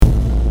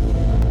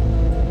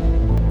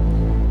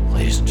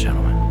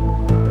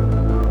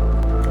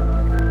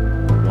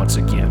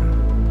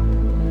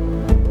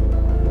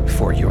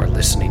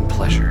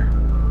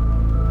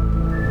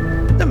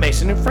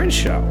Friends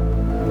show.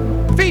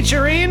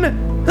 Featuring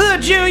the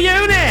Jew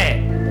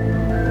Unit.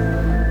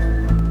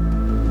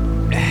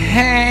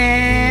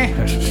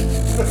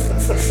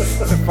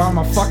 Find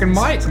my fucking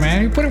mic,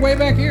 man. You put it way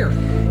back here.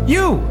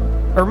 You,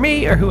 or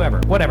me, or whoever,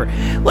 whatever.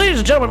 Ladies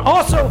and gentlemen,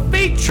 also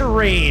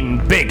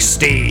featuring Big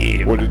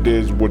Steve. What it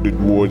is, what it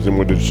was, and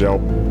what it shall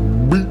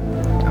be.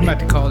 I'm about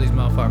to call these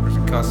motherfuckers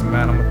and cuss them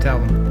out. I'm gonna tell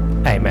them.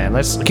 Hey,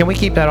 man, can we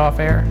keep that off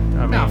air?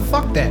 No,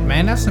 fuck that,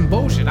 man. That's some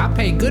bullshit. I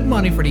pay good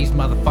money for these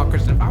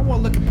motherfuckers. If I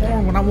want to look at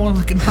porn when I want to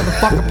look at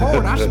motherfucking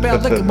porn, I should be able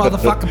to look at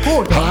motherfucking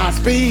porn. High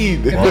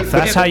speed. Well, if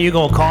that's how you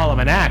gonna call them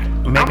and act,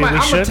 maybe we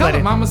should let it.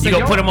 You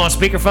gonna put them on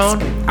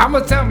speakerphone? I'm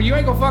gonna tell them, you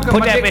ain't gonna fuck up Put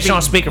my that dick bitch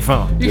on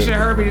speakerphone. You should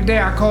have heard me today.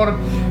 I called them,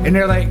 and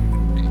they're like,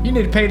 you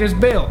need to pay this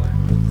bill.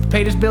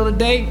 Pay this bill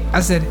today?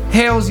 I said,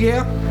 hells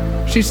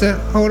yeah. She said,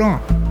 hold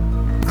on.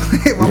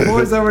 My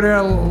boy's over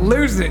there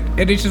losing it.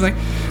 And then she's like,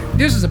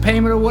 this is a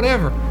payment or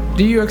whatever.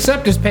 Do you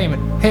accept this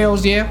payment?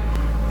 Hells yeah.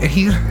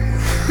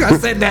 And I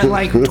said that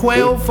like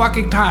 12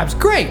 fucking times.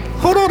 Great.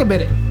 Hold on a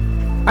minute.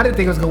 I didn't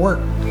think it was going to work.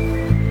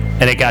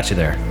 And it got you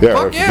there.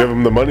 Yeah, if you give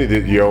them the money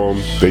that you owe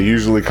them, they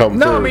usually come through.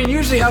 No, I mean,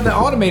 usually on the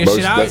automated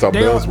shit, that's how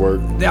bills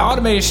work. The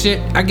automated shit,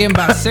 I give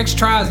them about 6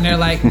 tries, and they're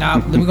like, nah,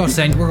 we're going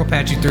to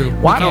patch you through.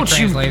 Why don't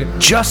you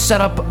just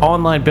set up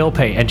online bill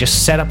pay and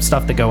just set up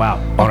stuff to go out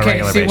on a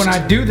regular basis? When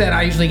I do that,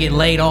 I usually get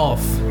laid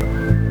off.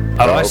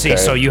 Oh, I see.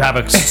 So you have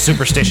a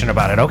superstition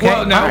about it. Okay.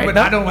 Well, no, but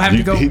I don't have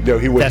to go.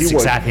 That's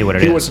exactly what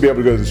it is. He wants to be able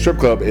to go to the strip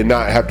club and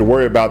not have to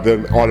worry about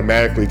them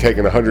automatically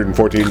taking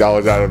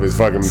 $114 out of his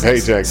fucking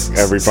paycheck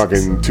every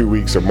fucking 2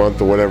 weeks or month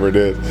or whatever it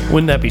is.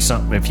 Wouldn't that be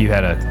something if you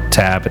had a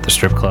tab at the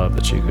strip club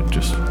that you could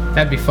just...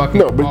 That'd be fucking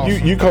No, but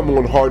awesome. you come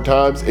on hard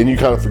times and you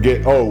kind of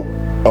forget,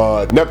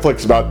 Netflix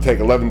is about to take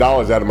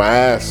 $11 out of my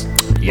ass.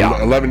 Yeah.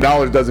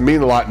 $11 doesn't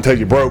mean a lot until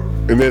you're broke.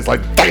 And then it's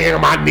like,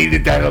 damn, I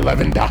needed that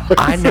 $11.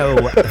 I know.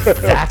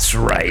 That's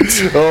right.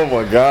 Oh,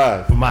 my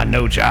God. My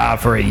no job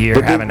for a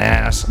year, having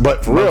ass.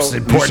 But for most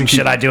real, important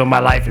shit I do in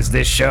my life is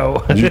this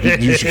show.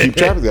 you should keep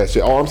track of that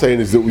shit. All I'm saying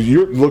is that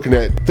you're looking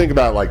at, think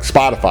about like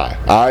Spotify.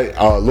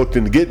 I looked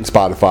into getting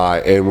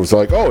Spotify and was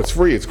like, oh, it's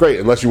free, it's great,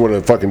 unless you want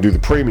to fucking do the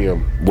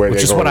premium.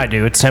 Which is what I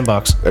do. It's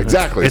 $10.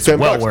 Exactly. It's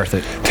well worth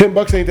it.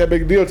 $10 ain't that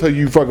big a deal until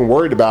you fucking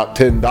worried about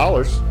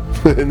 $10.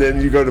 And then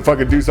you go to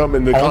fucking do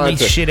something in the Only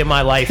content. shit in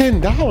my life.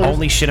 $10.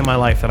 Only shit in my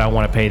life that I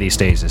want to pay these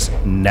days is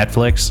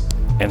Netflix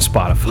and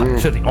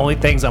Spotify. They're the only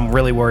things I'm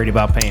really worried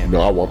about paying.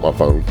 No, I want my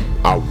phone.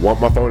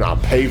 I'll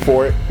pay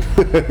for it.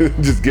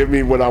 Just give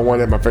me what I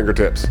want at my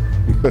fingertips.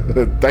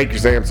 Thank you,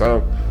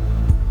 Samsung.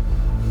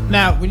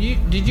 Now,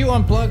 did you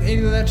unplug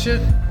any of that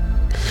shit?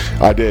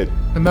 I did.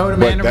 The modem,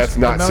 but that's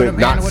not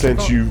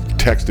since you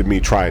texted me.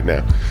 Try it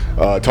now.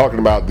 Talking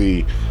about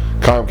the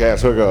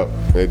Comcast hookup,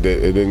 it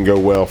didn't go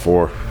well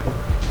for.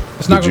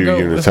 It's not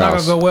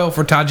gonna go well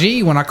for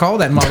Taji when I call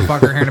that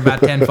motherfucker here in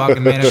about 10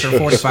 fucking minutes or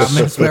 45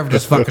 minutes, whatever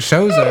this fucking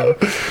show's over.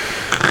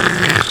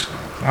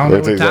 I don't know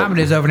what time it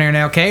is over there in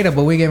Al Qaeda,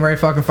 but we getting ready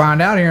to fucking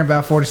find out here in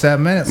about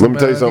 47 minutes. Let me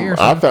tell you something.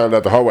 I found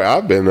out the hard way.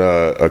 I've been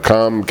a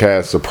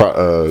Comcast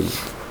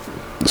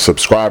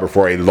subscriber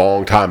for a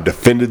long time,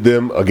 defended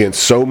them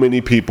against so many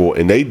people,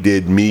 and they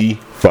did me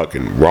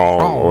fucking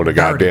wrong on the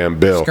goddamn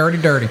bill.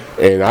 Skirty dirty.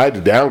 And I had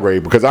to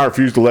downgrade because I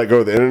refused to let go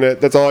of the internet.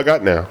 That's all I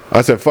got now.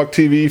 I said, fuck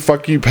TV,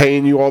 fuck you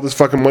paying you all this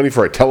fucking money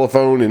for a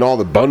telephone and all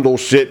the bundle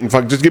shit, and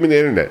fuck, just give me the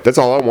internet. That's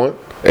all I want.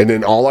 And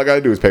then all I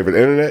gotta do is pay for the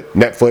internet,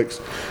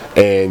 Netflix,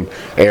 and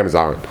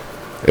Amazon.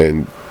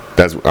 And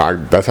that's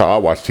how I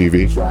watch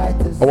TV.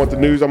 I want the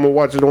news, I'm gonna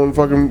watch it on the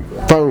fucking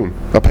phone.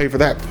 I pay for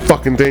that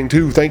fucking thing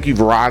too. Thank you,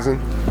 Verizon.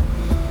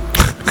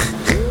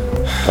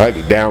 I had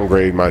to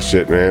downgrade my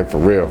shit, man, for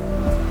real.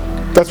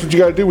 That's what you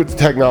gotta do with the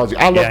technology.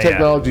 I love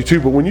technology too,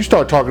 but when you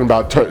start talking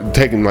about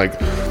taking like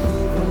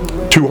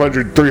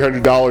 $200,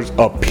 $300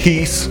 a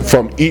piece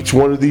from each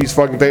one of these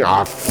fucking things,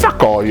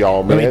 fuck all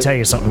y'all, man. Let me tell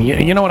you something.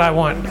 You know what I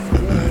want?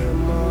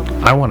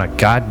 I want a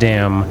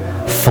goddamn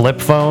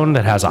flip phone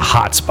that has a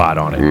hotspot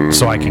on it,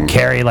 so I can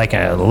carry like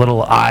a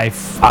little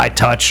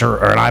iTouch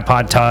or an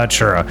iPod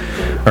Touch or an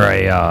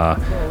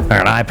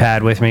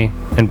iPad with me,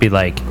 and be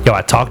like, yo,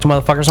 I talk to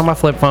motherfuckers on my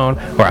flip phone,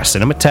 or I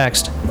send them a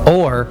text,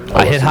 or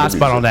I hit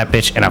hotspot on that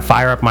bitch and I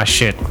fire up my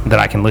shit that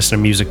I can listen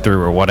to music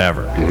through or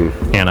whatever,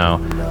 you know.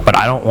 But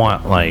I don't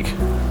want like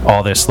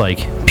all this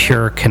like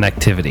pure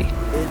connectivity.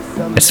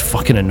 It's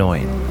fucking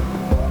annoying.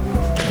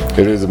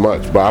 It is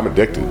much, but I'm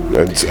addicted.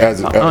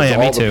 As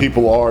all the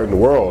people are in the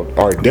world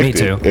are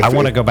addicted. Me too. I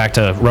want to go back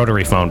to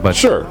rotary phone, but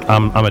sure,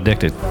 I'm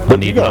addicted.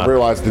 But you gotta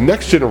realize the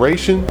next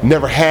generation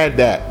never had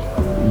that.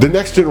 The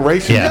next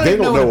generation, they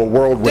don't know a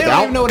world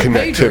without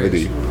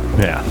connectivity.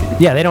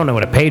 Yeah, they don't know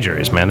what a pager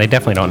is, man. They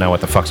definitely don't know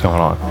what the fuck's going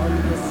on.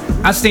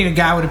 I seen a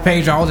guy with a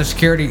pager. All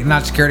the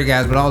not security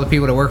guys, but all the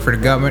people that work for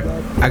the government,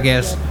 I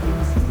guess,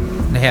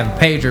 they have a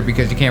pager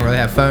because you can't really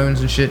have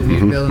phones and shit in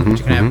these buildings, but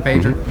you can have a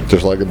pager.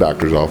 Just like a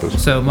doctor's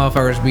office. So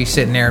motherfuckers be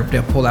sitting there,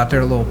 they'll pull out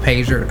their little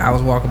pager. I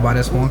was walking by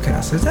this one guy.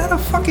 I said, is that a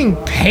fucking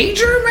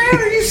pager,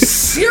 man? Are you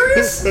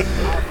serious?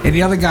 And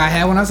the other guy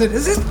had one. I said,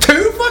 is this 2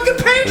 fucking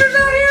pagers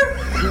out here?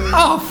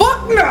 Oh,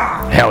 fuck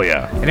no! Hell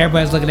yeah. And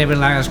everybody's looking at me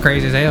like I was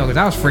crazy as hell because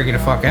I was freaking the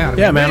fuck out.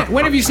 Yeah, man.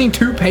 When have you seen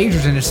 2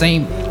 pagers in the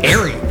same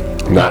area?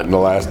 Not in the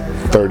last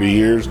 30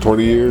 years,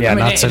 20 years. Yeah, I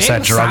mean, not since they that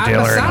were drug side by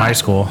dealer in side. high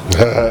school.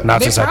 Not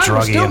They since that probably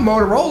were still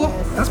druggie.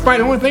 Motorola. That's probably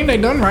the only thing they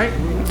done right.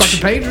 Fucking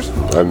pagers.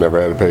 I've never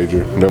had a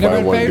pager. Never Nobody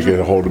had a wanted to pager? get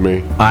a hold of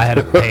me. I had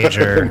a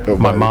pager. My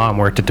Nobody. mom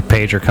worked at the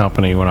pager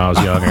company when I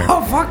was younger.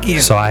 Oh, fuck yeah.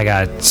 So I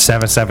got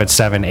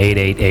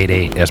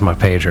 777-8888 as my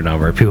pager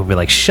number. People would be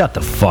like, shut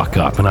the fuck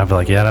up. And I'd be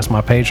like, yeah, that's my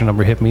pager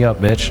number. Hit me up,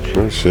 bitch.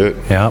 Oh, shit.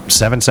 Yep,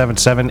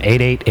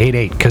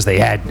 777-8888. Because they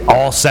had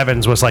all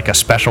sevens was like a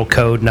special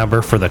code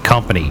number for the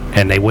company.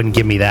 And they wouldn't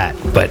give me that.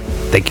 But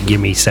they could give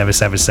me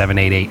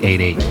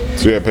 777-8888.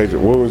 So, yeah, pager.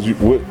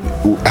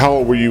 How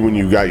old were you when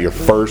you got your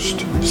first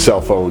cell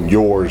phone,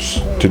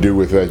 yours, to do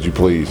with as you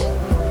please?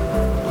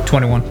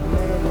 21.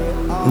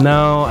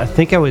 No, I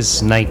think I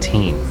was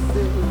 19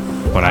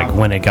 when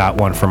I got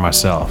one for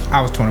myself.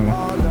 I was 21.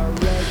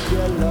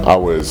 I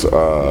was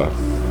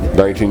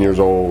 19 years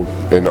old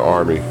in the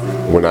Army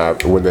when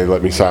they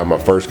let me sign my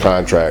first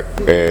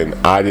contract, and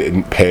I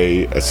didn't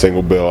pay a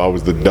single bill. I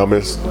was the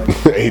dumbest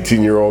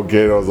 18-year-old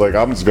kid. I was like,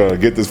 I'm just going to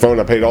get this phone.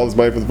 I paid all this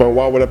money for the phone.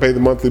 Why would I pay the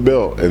monthly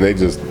bill? And they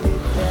just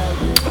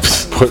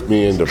put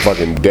me into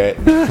fucking debt.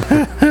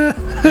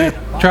 Hey,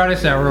 try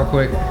this out real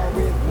quick.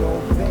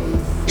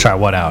 Try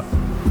what out?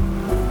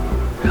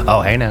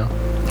 Oh, hey now.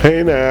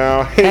 Hey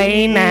now.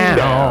 Hey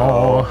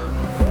now.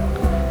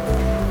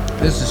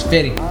 This is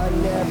fitting.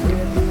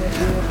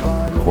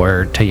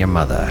 Word to your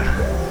mother.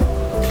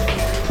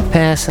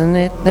 Passing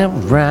it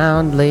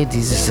around,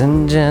 ladies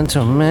and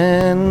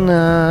gentlemen.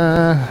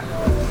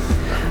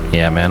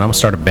 Yeah, man, I'm gonna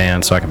start a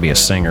band so I can be a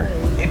singer.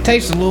 It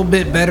tastes a little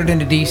bit better than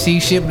the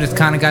DC shit, but it's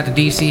kind of got the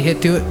DC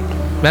hit to it.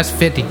 That's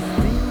 50.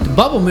 The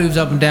bubble moves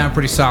up and down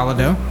pretty solid,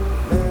 though.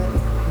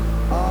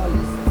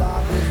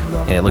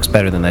 Yeah, it looks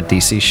better than that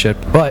DC shit,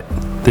 but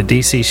the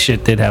DC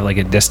shit did have like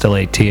a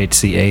distillate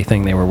THCA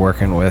thing they were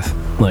working with,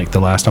 like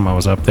the last time I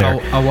was up there.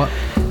 Oh, what?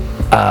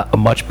 A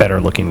much better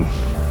looking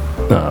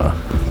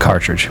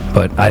cartridge,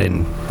 but I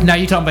didn't. Now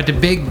you talking about the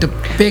big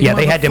Yeah,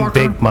 they had them motherfucker?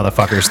 big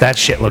motherfuckers. That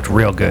shit looked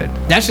real good.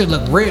 That should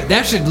look real.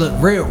 That should look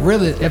real.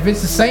 Really, if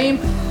it's the same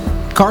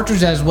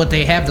cartridge as what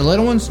they have, the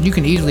little ones, you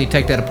can easily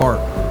take that apart.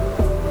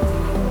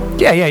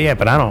 Yeah,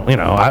 but I don't,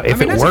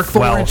 if it that's worked a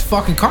well, 4-inch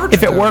fucking cartridge.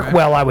 if it though, worked man.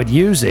 well, I would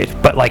use it.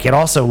 But like, it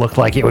also looked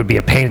like it would be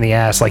a pain in the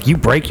ass. Like, you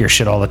break your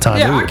shit all the time.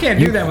 Yeah, Ooh, I can't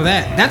do that with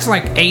that. That's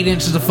like 8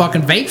 inches of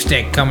fucking vape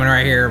stick coming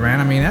right here, man.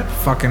 I mean, that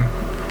fucking.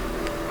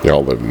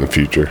 Y'all live in the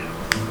future.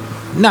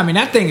 No, I mean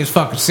that thing is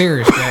fucking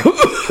serious, Jack.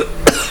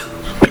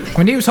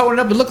 When he was holding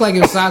it up, it looked like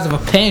it was the size of a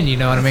pen. You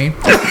know what I mean?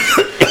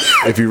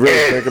 If you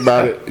really think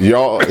about it,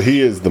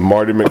 he is the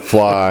Marty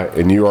McFly,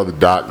 and you are the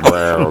Doc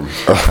Brown of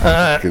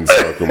fucking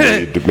smoking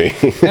weed to me.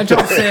 That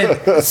joke said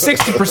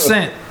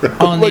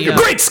 60% on the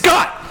Great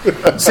Scott!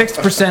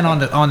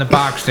 60% on the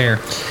box there.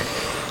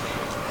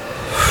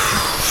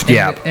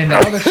 Yeah. And the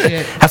other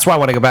shit, That's why I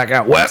want to go back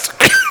out west,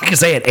 because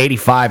they had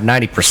 85,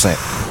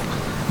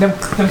 90%.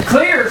 them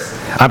clears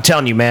I'm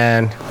telling you,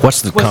 man.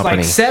 What's the was company?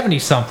 like 70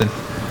 something.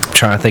 I'm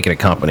trying to think of the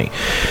company.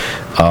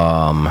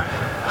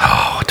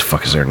 What the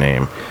fuck is their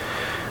name?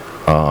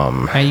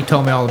 And you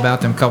told me all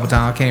about them a couple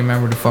times. I can't even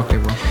remember what the fuck they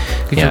were.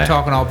 Because you Yeah. were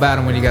talking all about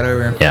them when you got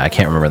over here. Yeah, I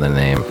can't remember the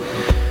name.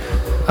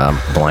 I'm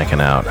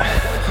blanking out.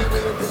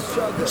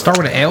 Start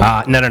with an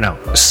L. No.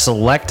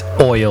 Select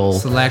Oil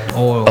Select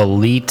oil.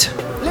 Elite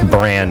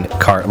brand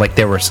car. Like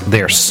their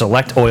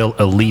Select Oil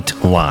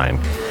Elite line.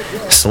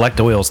 Select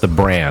Oil's the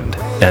brand,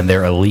 and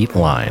their Elite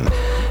line.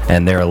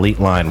 And their Elite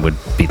line would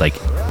be like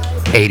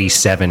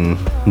 87,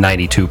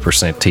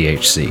 92%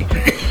 THC.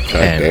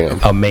 And damn.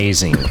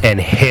 amazing. And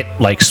hit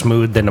like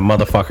smooth than a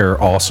motherfucker.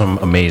 Awesome,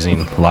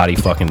 amazing, lottie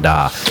fucking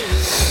da.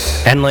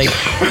 And like,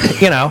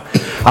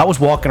 I was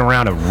walking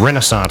around a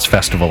Renaissance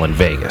festival in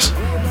Vegas,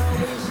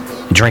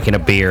 drinking a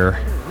beer,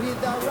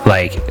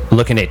 like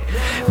looking at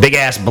big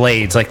ass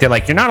blades. Like they're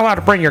like, you're not allowed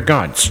to bring your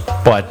guns,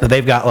 but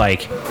they've got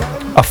like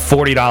a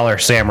 $40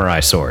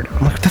 samurai sword. I'm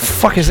like, what the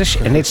fuck is this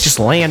shit? And it's just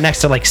laying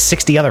next to like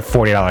 60 other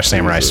 $40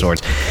 samurai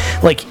swords,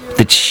 like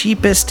the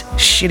cheapest,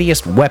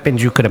 shittiest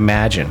weapons you could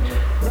imagine.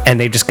 And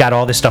they just got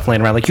all this stuff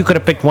laying around. Like, you could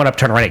have picked one up,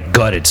 turned around, and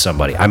gutted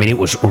somebody. I mean, it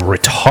was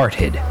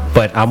retarded.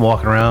 But I'm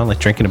walking around, like,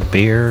 drinking a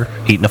beer,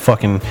 eating a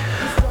fucking,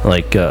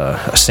 like,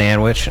 a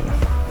sandwich, and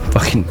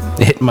fucking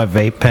hitting my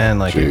vape pen.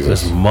 Like, it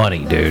was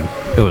money, dude.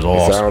 It was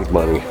awesome. Sounds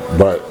money,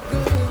 but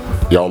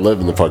y'all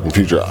live in the fucking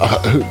future.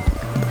 A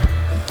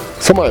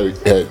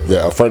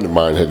friend of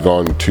mine had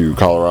gone to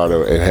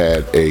Colorado and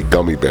had a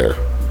gummy bear,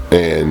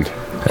 and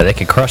They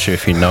can crush you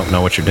if you don't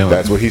know what you're doing.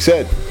 that's what he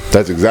said.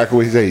 That's exactly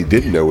what he said. He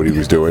didn't know what he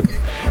was doing,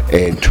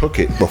 and took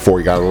it before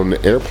he got on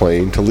the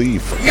airplane to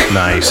leave.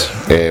 Nice.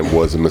 And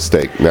was a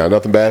mistake. Now,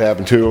 nothing bad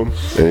happened to him.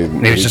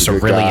 And It was he's just a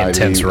good really guy,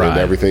 intense and ride.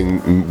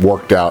 everything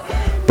worked out.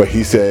 But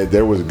he said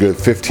there was a good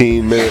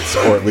 15 minutes,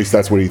 or at least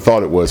that's what he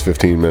thought it was,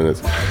 15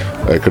 minutes.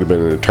 It could have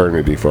been an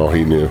eternity for all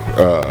he knew.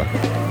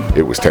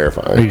 It was He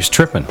terrifying. was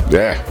tripping.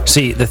 Yeah.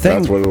 See, the thing.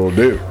 That's what it'll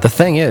do. The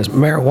thing is,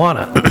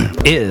 marijuana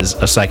is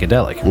a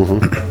psychedelic.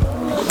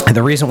 And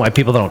the reason why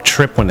people don't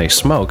trip when they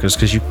smoke is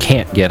because you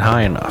can't get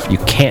high enough. You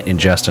can't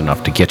ingest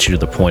enough to get you to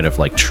the point of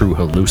like true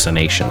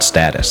hallucination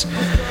status.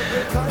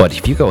 But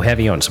if you go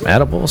heavy on some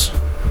edibles,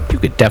 you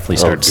could definitely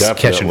start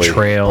catching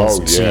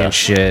trails, seeing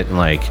shit, and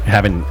like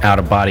having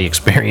out-of-body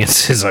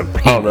experiences. I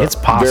mean, it's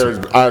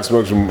possible. I've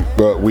smoked some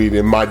weed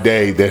in my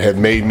day that had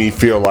made me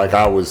feel like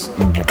I was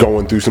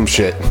going through some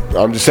shit.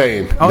 I'm just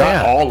saying,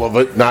 not all of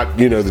it, not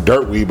the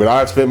dirt weed, but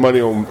I've spent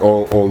money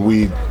on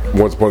weed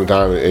once upon a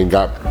time and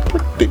got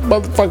pretty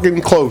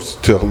motherfucking close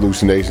to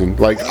hallucination.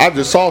 Like, I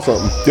just saw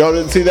something. Y'all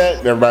didn't see that?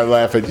 And everybody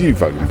laughed at you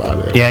fucking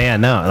about it. Yeah,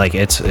 no, like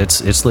it's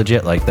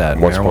legit like that.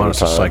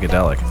 Marijuana's a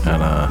psychedelic,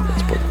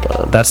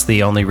 and that's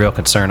the only real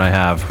concern I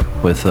have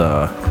with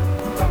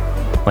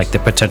like the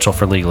potential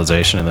for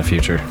legalization in the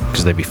future,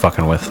 because they'd be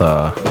fucking with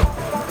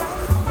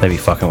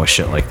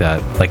shit like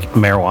that. Like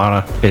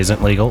marijuana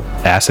isn't legal,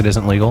 acid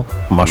isn't legal,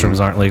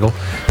 mushrooms aren't legal.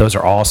 Those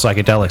are all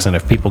psychedelics, and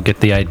if people get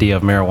the idea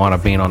of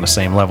marijuana being on the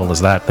same level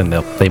as that, then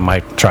they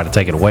might try to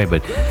take it away.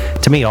 But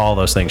to me, all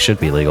those things should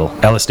be legal.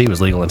 LSD was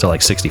legal until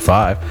like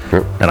 65,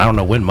 and I don't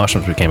know when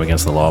mushrooms became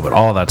against the law, but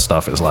all that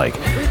stuff is like,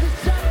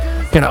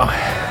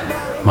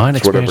 mind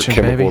expansion,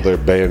 whatever chemical they're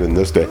banning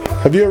this day.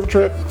 Have you ever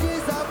tripped?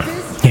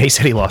 Yeah, he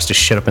said he lost his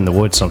shit up in the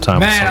woods sometime.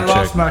 Man, I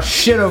lost my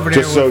shit over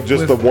there.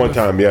 Just the one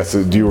time, yes.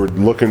 You were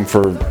looking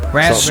for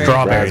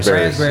strawberries.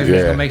 Raspberries.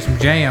 Yeah. Gonna make some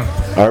jam.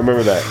 I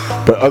remember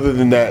that. But other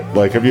than that,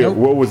 like,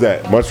 what was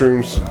that?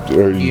 Mushrooms?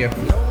 Yeah.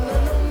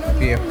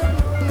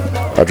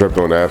 I tripped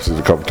on acid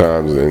a couple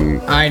times,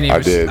 and I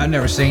did. I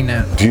never seen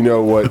that. Do you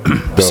know what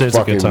the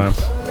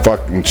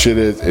fucking shit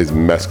is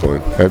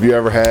mescaline? Have you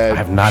ever had? I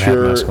have not had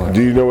mescaline.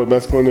 Do you know what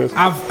mescaline is?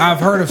 I've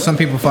heard of some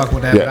people fuck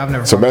with that, but I've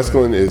never. So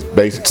mescaline is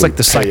basically, it's like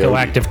the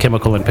psychoactive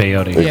chemical in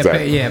peyote.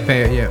 Exactly.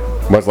 Yeah.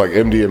 Much like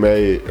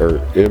MDMA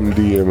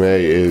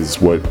is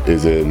what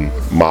is in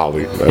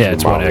Molly.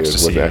 It's what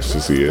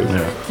ecstasy is.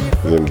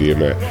 Yeah. Is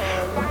MDMA.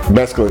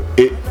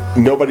 Mescaline.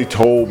 Nobody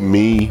told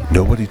me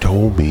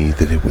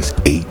that it was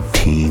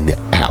 18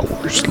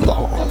 hours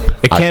long.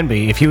 It can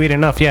be if you eat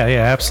enough. Yeah,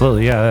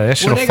 absolutely. Yeah, that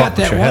shit'll fuck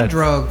with your head. They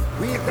got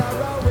that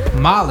one drug,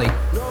 Molly.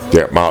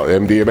 Yeah,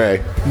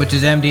 MDMA. Which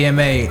is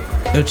MDMA,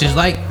 which is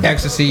like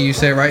ecstasy, you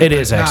say, right? It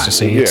is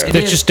ecstasy.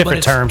 There's just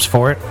different terms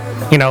for it.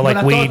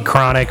 Like weed,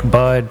 chronic,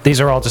 bud. These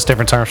are all just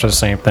different terms for the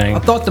same thing. I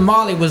thought the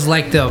Molly was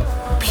like the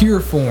pure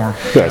form.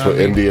 That's what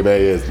MDMA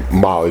is.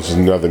 Molly is just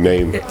another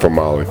name for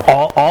Molly.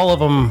 All of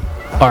them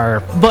are,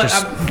 but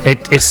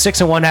it's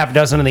 6 in one, half a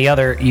dozen in the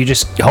other. You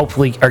just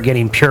hopefully are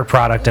getting pure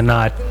product and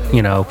not,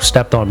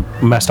 stepped on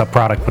messed up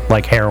product with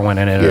like heroin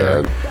in it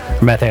or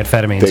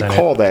methamphetamines. They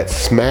call that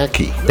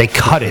smacky. They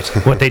cut it.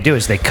 What they do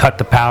is they cut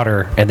the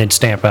powder and then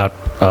stamp out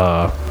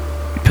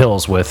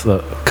pills with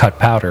cut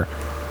powder,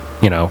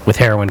 with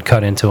heroin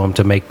cut into them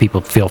to make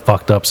people feel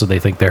fucked up, so they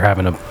think they're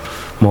having a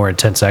more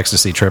intense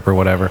ecstasy trip or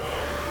whatever.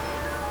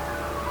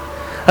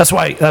 That's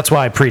why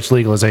I preach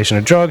legalization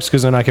of drugs,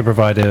 because then I can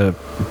provide a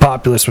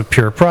populace with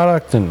pure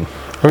product. And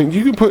I mean,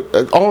 you can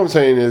put. All I'm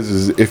saying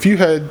is if you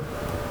had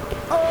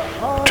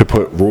to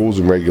put rules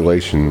and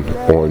regulation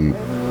on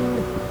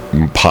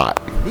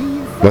pot.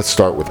 Let's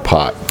start with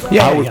pot.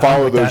 I would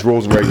follow those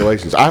rules and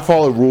regulations. I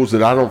follow rules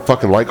that I don't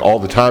fucking like all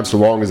the time, so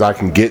long as I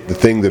can get the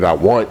thing that I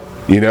want.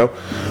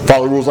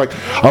 Follow rules like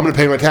I'm going to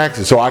pay my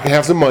taxes so I can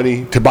have some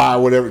money to buy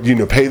whatever,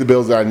 pay the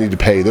bills that I need to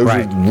pay. Those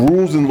are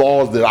rules and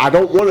laws that I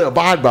don't want to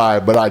abide by,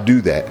 but I do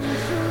that.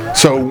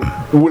 So,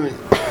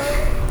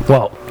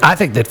 well, I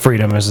think that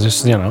freedom is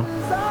just,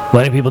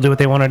 letting people do what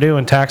they want to do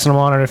and taxing them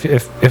on it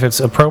if it's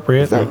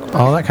appropriate, and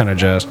all that kind of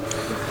jazz.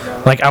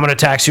 Like, I'm going to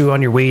tax you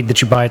on your weed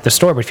that you buy at the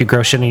store, but if you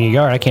grow shit in your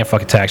yard, I can't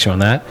fucking tax you on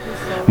that.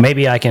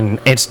 Maybe I can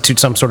institute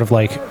some sort of,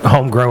 like,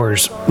 home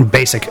growers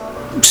basic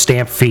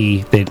stamp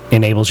fee that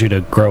enables you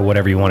to grow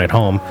whatever you want at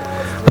home,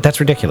 but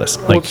that's ridiculous.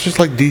 Well, it's just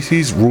like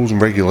DC's rules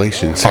and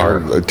regulations are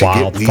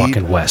wild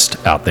fucking west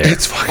out there.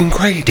 It's fucking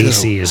great.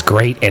 DC is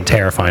great and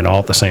terrifying all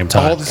at the same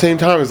time. All at the same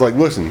time. It's like,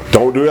 listen,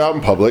 don't do it out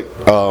in public.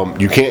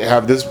 You can't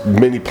have this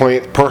many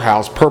plants per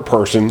house per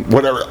person,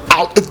 whatever.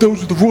 If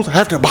those are the rules I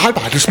have to abide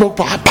by to smoke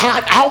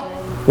pot out.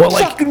 Well,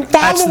 like,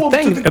 that's the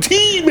thing. To the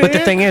T, man. But the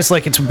thing is,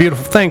 like, it's a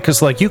beautiful thing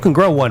because, like, you can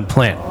grow one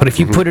plant, but if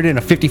you put it in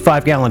a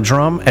 55-gallon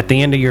drum at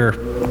the end of your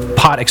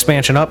pot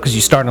expansion up, because you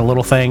start in a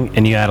little thing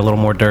and you add a little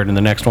more dirt in the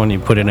next one, you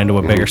put it into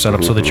a bigger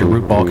setup so that your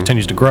root ball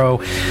continues to grow.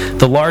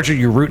 The larger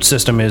your root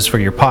system is for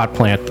your pot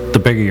plant, the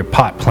bigger your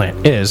pot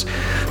plant is.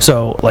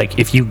 So, like,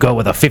 if you go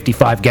with a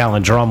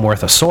 55-gallon drum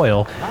worth of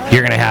soil,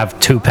 you're going to have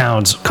 2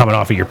 pounds coming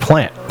off of your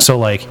plant. So,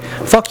 like,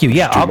 fuck you.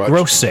 Yeah, I'll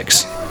grow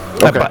 6.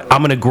 Okay. But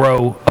I'm going to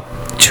grow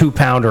 2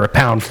 pound or a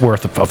pound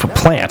worth of a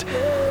plant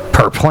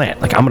per plant.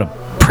 Like, I'm going to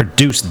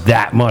produce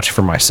that much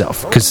for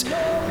myself because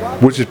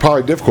which is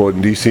probably difficult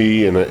in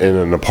D.C. in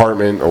an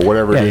apartment or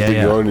whatever it is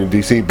that you own in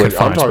D.C. But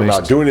I'm talking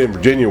about doing it in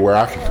Virginia where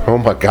I can. Oh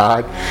my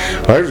God,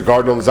 there's a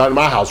garden on the side of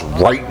my house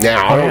right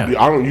now. I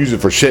don't use it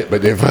for shit,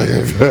 but if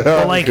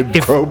I could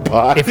grow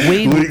pot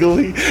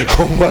legally,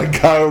 oh my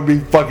God, it would be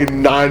fucking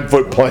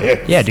 9-foot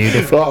plants. Yeah, dude.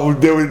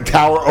 They would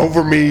tower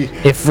over me.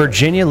 If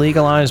Virginia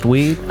legalized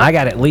weed, I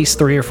got at least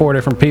 3 or 4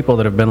 different people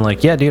that have been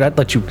like, yeah, dude, I'd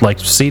let you like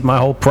seed my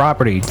whole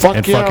property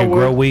and fucking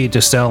grow weed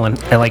to sell,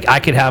 and like I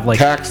could have like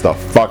tax the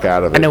fuck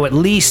out of it. I know at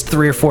least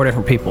 3 or 4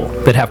 different people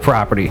that have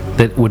property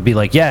that would be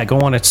like, yeah,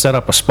 go on and set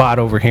up a spot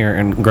over here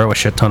and grow a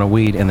shit ton of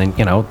weed, and then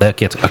that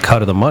gets a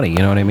cut of the money. You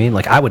know what I mean?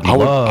 Like I would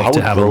love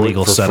to have a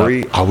legal setup.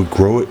 I would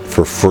grow it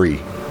for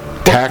free.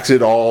 Tax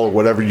it all,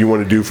 whatever you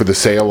want to do for the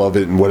sale of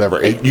it and whatever.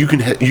 I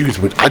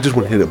just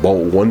want to hit a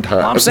bowl one time.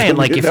 Well, I'm saying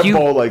like if you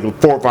bowl like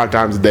 4 or 5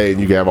 times a day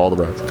and you can have all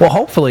the rest. Well,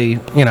 hopefully,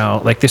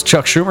 like this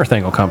Chuck Schumer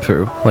thing will come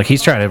through. Like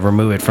he's trying to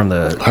remove it from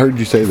the. I heard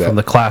you say that from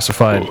the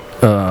classified.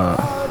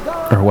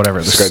 Or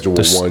whatever, Schedule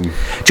 1,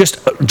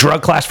 just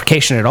drug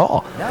classification at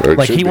all.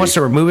 Like he wants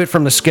to remove it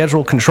from the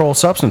Schedule controlled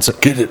substance.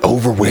 Get it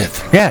over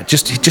with. Yeah,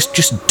 just do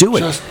it.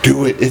 Just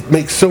do it. It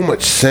makes so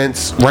much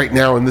sense right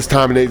now in this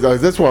time and age.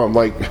 That's why I'm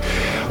like,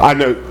 I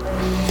know.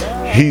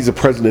 He's a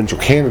presidential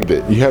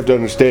candidate. You have to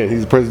understand,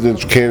 he's a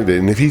presidential candidate,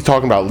 and if he's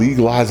talking about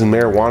legalizing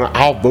marijuana,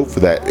 I'll vote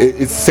for that. It's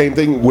the same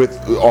thing with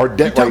our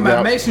debt right now. You talking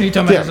about Mason or you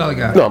talking about this other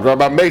guy? No, I'm talking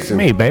about Mason.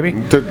 Me, baby.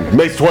 Mason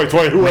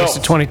 2020, who else?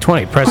 Mason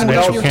 2020,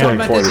 presidential candidate. You're talking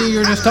about that dude you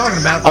were just talking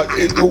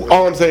about.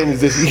 All I'm saying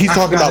is this, he's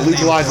talking about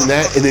legalizing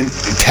that and then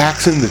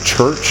taxing the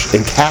church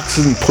and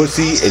taxing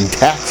pussy and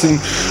taxing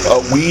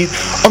weed.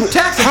 I'm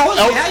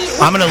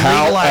going to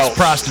legalize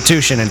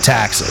prostitution and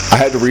tax it. I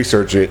had to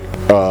research it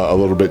a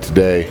little bit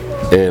today,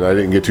 and I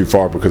didn't get too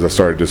far because I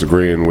started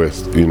disagreeing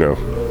with,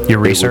 your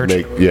research?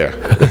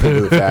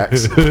 The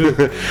facts.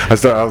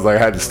 I was like, I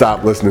had to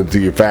stop listening to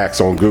your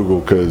facts on Google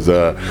because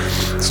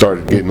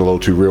started getting a little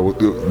too real.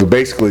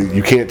 Basically,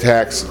 you can't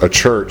tax a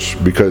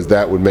church because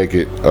that would make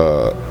it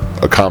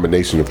a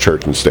combination of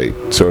church and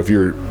state. So if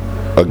you're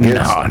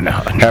against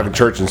having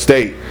church and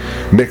state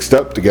mixed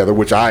up together,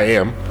 which I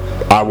am,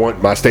 I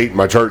want my state and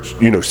my church,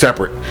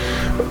 separate.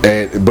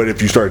 But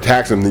if you start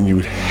taxing them, then you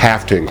would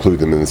have to include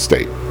them in the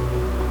state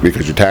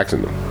because you're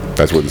taxing them.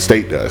 That's what the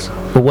state does.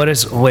 But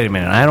wait a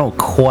minute. I don't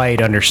quite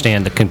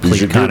understand the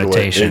complete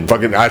connotation.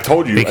 I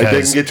told you, I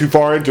didn't get too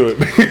far into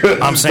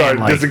it. I'm saying,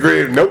 like,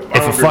 disagreeing. Nope.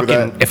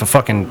 If a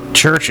fucking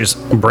church is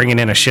bringing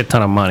in a shit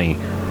ton of money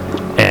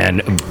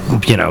and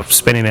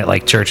spending it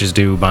like churches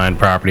do, buying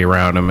property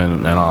around them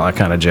and all that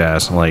kind of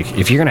jazz, like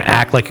if you're gonna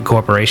act like a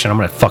corporation, I'm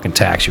gonna fucking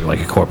tax you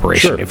like a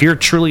corporation. Sure. If you're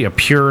truly a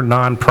pure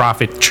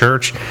non-profit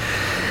church,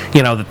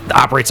 that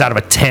operates out of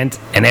a tent,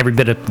 and every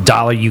bit of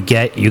dollar you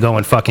get, you go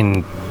and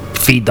fucking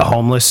feed the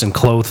homeless and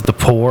clothe the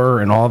poor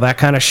and all that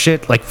kind of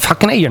shit, like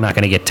fucking A, you're not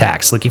going to get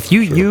taxed. Like if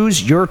you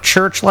use your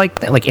church like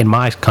that, like in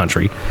my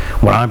country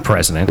when I'm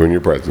president, when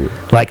you're president,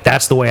 like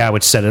that's the way I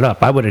would set it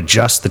up. I would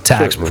adjust the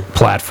tax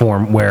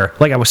platform where,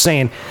 like I was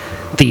saying,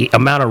 the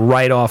amount of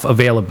write-off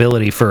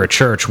availability for a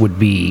church would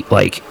be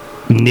like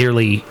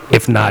nearly,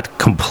 if not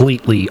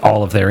completely,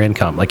 all of their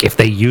income. Like if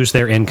they use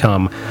their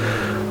income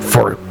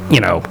for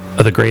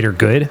the greater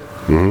good,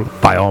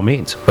 by all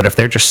means. But if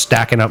they're just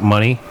stacking up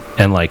money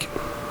and like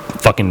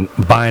fucking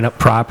buying up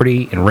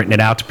property and renting it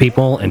out to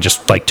people and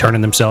just like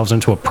turning themselves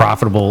into a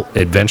profitable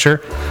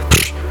adventure,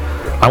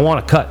 I want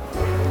a cut.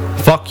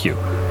 Fuck you.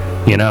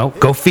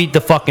 Go feed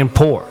the fucking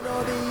poor.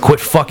 Quit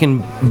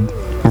fucking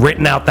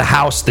renting out the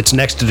house that's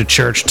next to the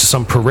church to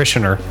some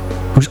parishioner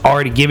who's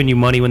already giving you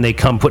money when they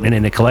come, putting it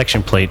in a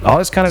collection plate. All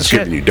this kind of shit.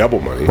 Giving you double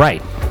money.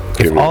 Right.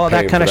 If all of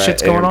that kind of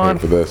shit's going on,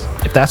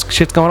 if that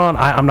shit's going on,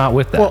 I'm not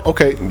with that. Well,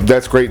 okay,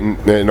 that's great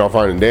and all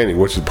fine and dandy.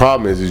 Which the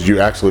problem is you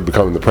actually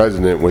becoming the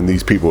president when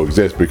these people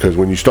exist, because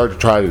when you start to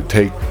try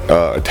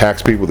to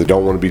tax people that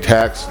don't want to be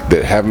taxed,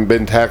 that haven't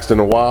been taxed in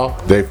a while,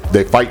 they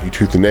fight you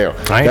tooth and nail.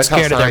 I ain't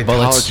scared of their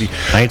bullets.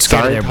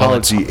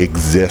 Scientology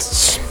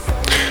exists.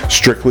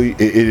 Strictly,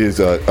 it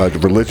is a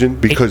religion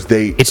because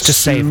it's to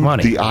save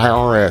money. The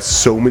IRS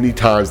so many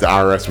times. The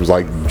IRS was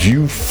like,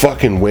 "You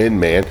fucking win,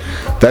 man."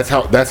 That's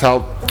how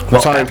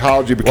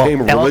Scientology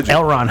became a religion.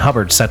 L. Ron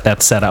Hubbard set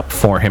up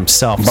for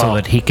himself so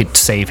that he could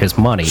save his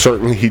money.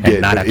 Certainly, he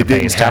did. But it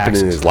didn't happen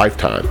in his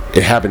lifetime.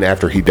 It happened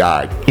after he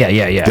died.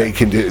 Yeah. They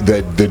can do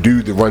the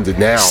dude that runs it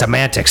now.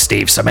 Semantics,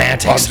 Steve.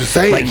 Semantics. I'm just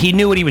saying. Like he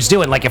knew what he was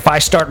doing. Like if I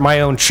start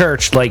my own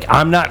church, like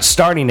I'm not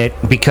starting it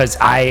because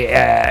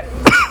I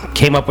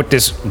came up with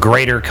this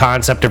greater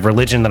concept of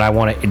religion that I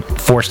want to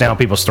force down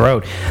people's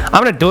throat.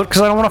 I'm going to do it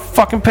because I don't want to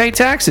fucking pay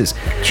taxes.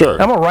 Sure.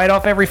 I'm going to write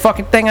off every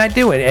fucking thing I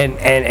do, and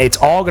it's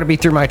all going to be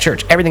through my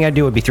church. Everything I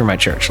do would be through my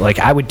church. Like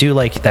I would do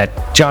like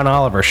that John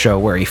Oliver show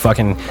where he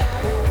fucking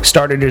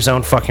started his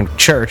own fucking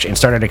church and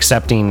started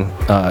accepting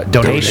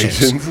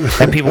donations.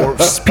 And people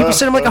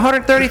sent him like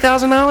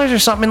 $130,000 or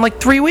something in like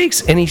 3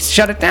 weeks, and he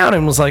shut it down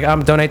and was like, I'm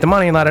gonna donate the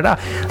money and da.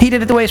 He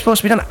did it the way it's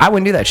supposed to be done. I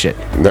wouldn't do that shit.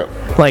 No,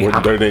 like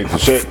wouldn't donate the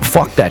shit.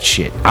 Fuck that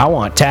shit. I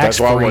want tax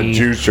free. That's why I want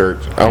Jews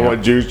church. I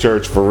want Jews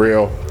church for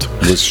real.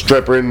 with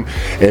stripping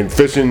and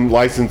fishing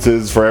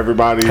licenses for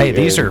everybody. Hey,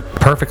 these are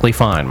perfectly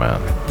fine, man.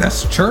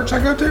 That's the church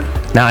I go to?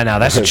 No,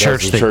 that's a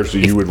church the church that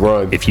you would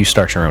run. If you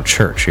start your own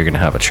church, you're going to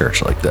have a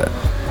church like that.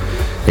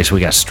 We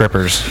got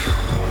strippers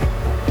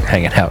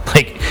hanging out.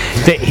 Like,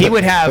 he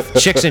would have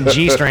chicks in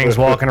G-strings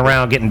walking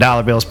around getting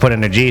dollar bills put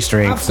in a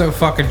G-string. I'm so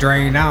fucking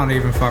drained, I don't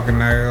even fucking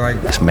know.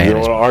 Like, This man You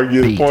don't want to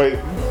argue beat. the point?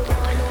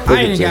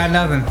 I ain't got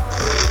nothing.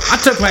 I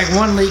took like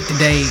one leak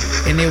today,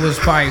 and it was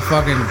probably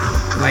fucking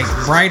like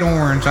bright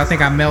orange. I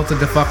think I melted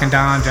the fucking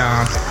Don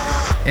John,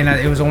 and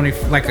it was only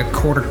like a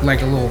quarter,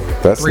 like a little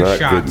That's 3 not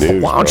shots. good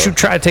news. Why don't bro. you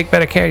try to take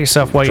better care of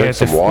yourself while you Drink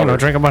have to, some water.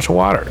 drink a bunch of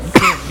water?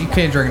 You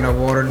can't drink no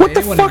water. What the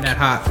It wasn't fuck? even that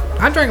hot.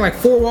 I drank like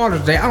 4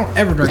 waters a day. I don't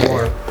ever drink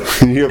water.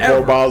 You have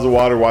 4 bottles of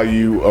water while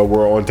you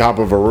were on top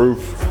of a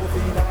roof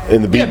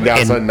in the beating down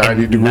In- sun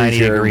 90 in degrees 90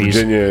 here degrees.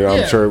 in Virginia.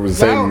 I'm sure it was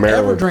the Well, same I in don't ever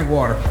Maryland. drink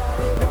water.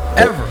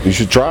 Ever. You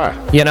should try.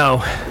 You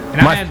know, And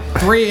I had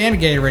 3 and a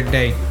Gatorade a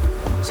day.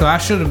 So I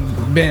should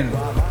have been,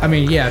 I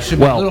mean, yeah, I should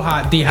be a little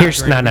hot,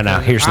 dehydrated.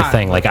 Here's the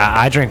thing. Like,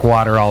 I drink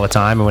water all the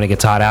time, and when it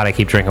gets hot out, I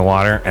keep drinking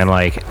water, and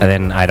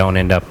then I don't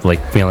end up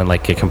like feeling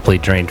like a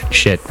complete drained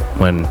shit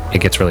when it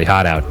gets really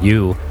hot out.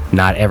 You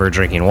not ever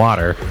drinking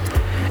water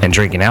and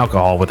drinking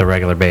alcohol with a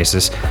regular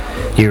basis,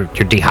 you're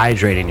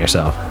dehydrating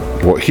yourself.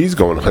 Well, he's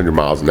going 100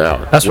 miles an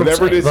hour. That's what I'm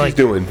Whatever it is saying, he's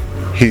doing,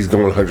 he's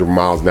going 100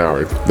 miles an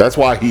hour. That's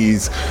why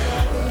he's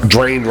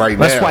drained right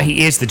now. That's why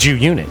he is the Jew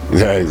unit.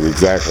 Yeah,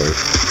 exactly.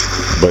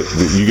 But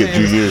you get Man,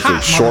 it was units in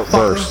hot, short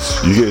motherfucker.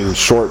 bursts. You get in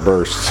short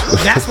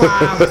bursts. That's why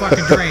I'm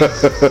fucking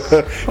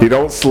drained. He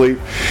don't sleep.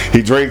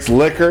 He drinks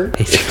liquor.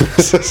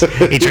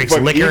 He drinks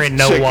fucking liquor eats and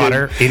no chicken,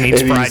 water. He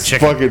eats and fried he's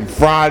chicken. fucking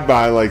fried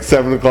by like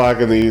 7 o'clock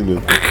in the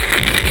evening.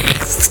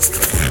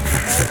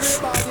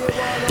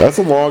 That's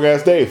a long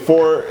ass day.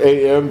 4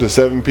 a.m. to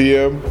 7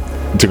 p.m.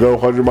 to go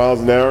 100 miles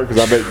an hour.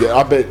 Because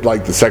I bet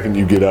like the second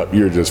you get up,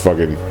 you're just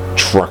fucking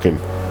trucking.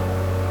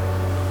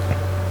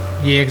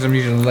 Yeah, because I'm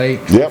usually late.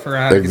 Yep, Forgot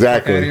how to get the fuck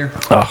exactly. out of here.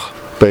 Oh,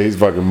 But he's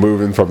fucking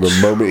moving from the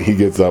moment he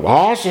gets up.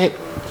 Oh shit!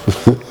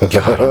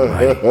 God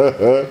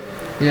almighty.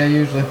 Yeah,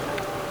 usually.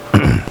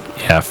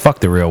 Yeah, fuck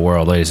the real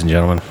world, ladies and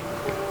gentlemen.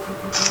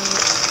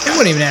 It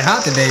wasn't even that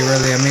hot today,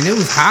 really. I mean, it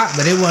was hot,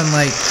 but it wasn't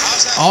like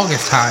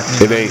August hot.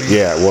 You It know ain't. what I mean?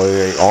 Yeah, well,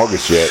 it ain't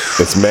August yet.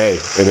 It's May,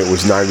 and it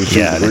was 92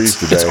 Yeah, and degrees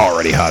today. it's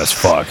already hot as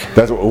fuck.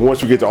 That's what,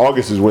 once we get to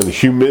August is when the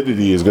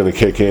humidity is going to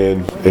kick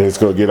in, and it's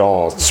going to get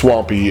all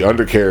swampy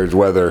undercarriage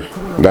weather.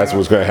 That's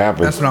what's going to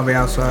happen. That's when I'll be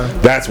outside.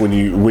 That's when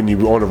you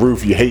on the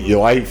roof you hate your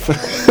life.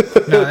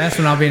 No, that's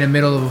when I'll be in the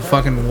middle of a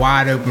fucking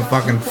wide open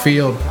fucking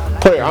field.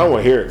 Play, I don't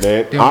want to hear it,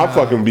 man. Dude, I'll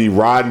fucking be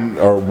riding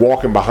or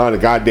walking behind a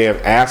goddamn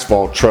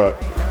asphalt truck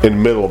in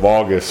the middle of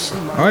August,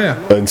 Oh, yeah.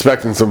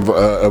 inspecting some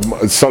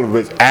son of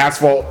a bitch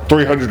asphalt.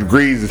 300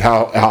 degrees is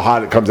how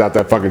hot it comes out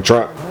that fucking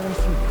truck.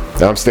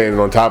 And I'm standing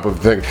on top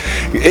of the thing.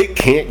 It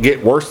can't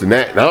get worse than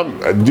that. And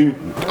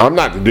I'm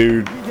not the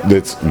dude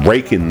that's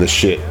raking the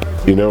shit.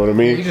 You know what I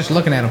mean? You're just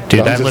looking at them.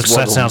 Dude, I'm that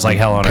just sounds like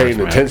hell on earth, paying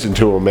man. attention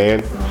to him,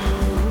 man.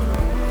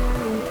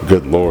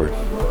 Good lord,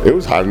 it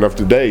was hot enough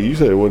today. You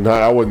said it wasn't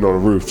hot. I wasn't on the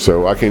roof,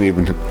 so I can't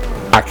even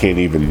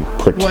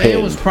pretend. Well,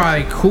 it was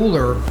probably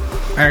cooler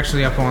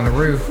actually up on the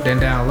roof than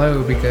down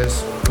low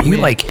because You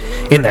like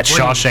in that breeze.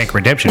 Shawshank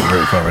Redemption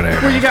roof over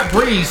there. Well, you got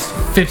breeze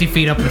 50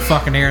 feet up in the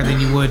fucking air than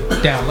you would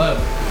down low.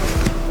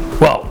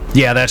 Well,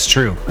 yeah, that's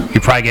true.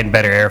 You're probably getting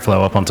better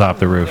airflow up on top of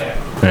the roof.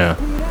 Yeah.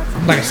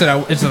 Like I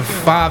said, it's a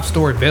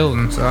 5-story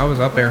building, so I was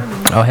up there.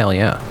 Oh, hell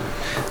yeah.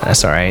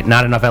 That's all right.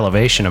 Not enough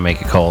elevation to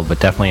make it cold, but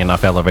definitely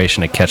enough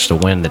elevation to catch the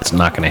wind that's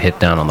not going to hit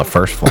down on the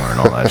first floor and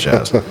all that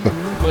jazz.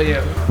 Well,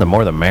 yeah. The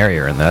more the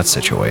merrier in that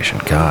situation.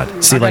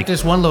 God. See, I got like,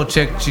 this one little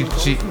chick. She,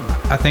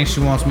 I think she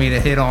wants me to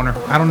hit on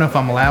her. I don't know if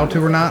I'm allowed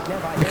to or not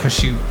because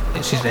she's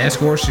an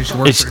escort. She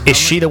works for the is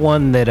she the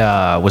one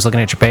that was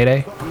looking at your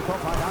payday?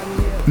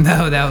 government.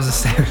 No, that was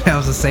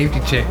a safety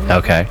chick.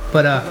 Okay.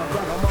 But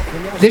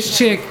this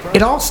chick,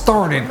 it all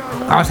started.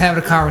 I was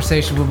having a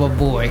conversation with my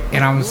boy,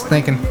 and I was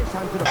thinking,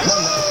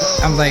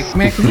 I'm like,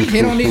 man, can we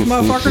hit on these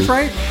motherfuckers,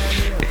 right?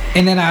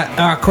 And then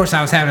of course,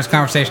 I was having this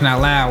conversation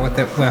out loud with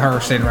her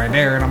sitting right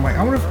there, and I'm like,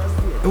 I wonder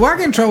if, will I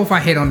get in trouble if I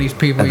hit on these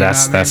people?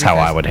 That's how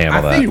I would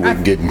handle that. You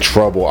wouldn't get in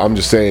trouble. I'm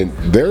just saying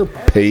they're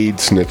paid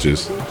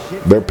snitches.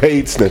 They're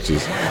paid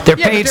snitches. They're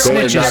Yeah, paid but they're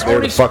They're snitches, not there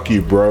to fuck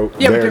you, bro.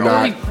 Yeah, but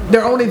they're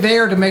they're only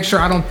there to make sure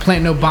I don't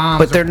plant no bombs.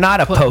 but they're or not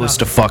put opposed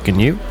to fucking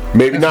you.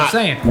 Maybe That's not. what I'm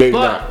saying. Maybe but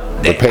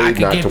not. They're I paid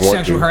could not get to want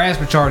sexual to.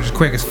 harassment charges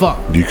quick as fuck.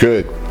 You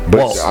could, but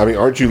Well- I mean,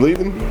 aren't you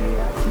leaving?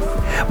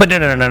 But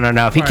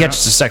no. If he Fair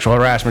catches a sexual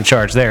harassment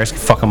charge there, it's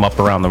fuck him up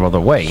around the other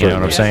way. You know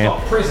what I'm saying?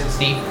 Prison,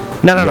 Steve.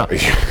 No.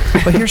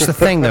 But here's the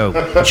thing, though,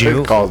 Jew.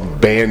 It's called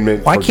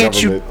banment. Why for can't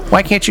government.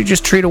 Why can't you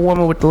just treat a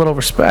woman with a little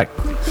respect?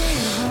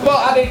 Well,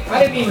 I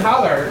didn't even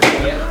holler at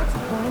her yet.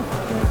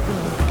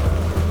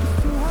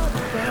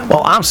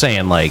 Well, I'm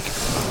saying like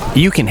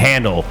you can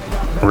handle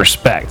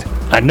respect.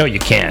 I know you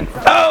can.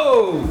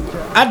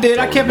 Oh, I did.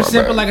 I kept it my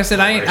simple. bad. Like I said,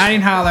 I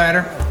didn't holler at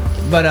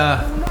her, but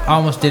I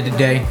almost did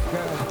today.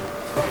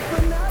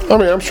 I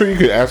mean, I'm sure you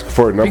could ask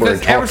for a number Because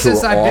and talk ever to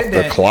since her I off did the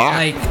that, clock.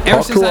 like Talk ever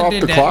to since her I off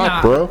did the that,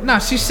 clock, bro. no,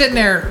 she's sitting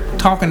there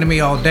talking to me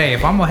all day.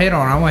 If I'm gonna hit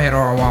on her, I'm gonna hit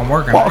on her while I'm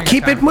working. Well,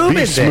 keep it moving.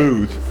 Be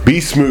smooth. Be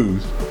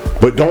smooth.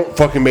 But don't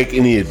fucking make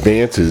any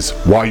advances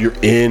while you're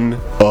in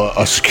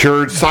a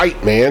secured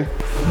site, man.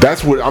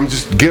 That's what I'm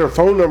just get a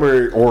phone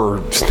number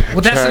or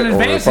Well, that's an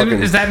advance.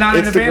 Is that not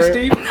an advance,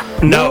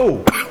 Steve?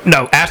 No.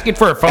 Asking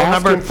for a phone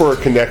number. Asking for a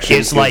connection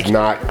is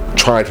not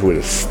trying to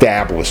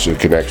establish a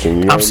connection.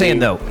 You know I'm saying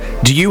though,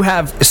 do you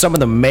have some of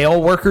the male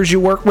workers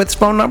you work with's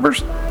phone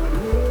numbers?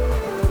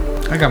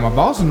 I got my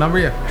boss's number,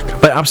 yeah.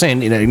 But I'm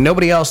saying,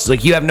 nobody else,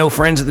 like, you have no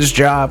friends at this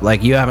job.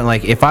 Like, you haven't,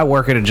 like, if I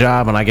work at a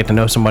job and I get to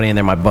know somebody and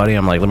they're my buddy,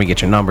 I'm like, let me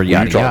get your number,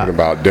 yada, You're talking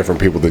about different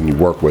people than you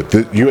work with.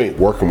 You ain't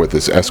working with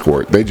this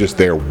escort. They just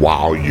there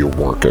while you're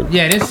working.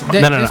 Yeah, this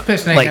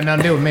pitch ain't got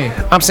nothing to do with me.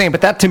 I'm saying,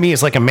 but that to me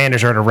is like a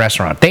manager at a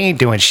restaurant. They ain't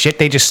doing shit.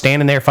 They just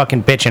standing there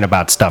fucking bitching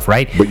about stuff,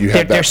 right? But you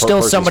have there's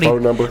still somebody,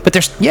 phone number? But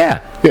there's,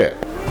 yeah.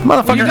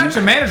 Motherfucker. Well, you got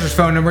your manager's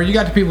phone number. You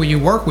got the people you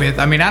work with.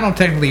 I mean, I don't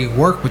technically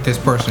work with this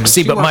person.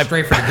 See, she but works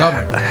straight for the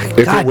government.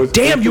 God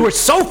damn, you were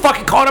so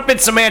fucking caught up in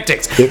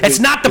semantics. It's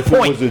not the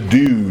point. If it was a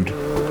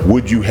dude,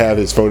 would you have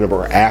his phone number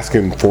or ask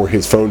him for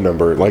his phone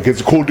number? Like,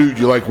 it's a cool dude.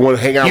 You like want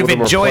to hang out with him.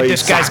 You've enjoyed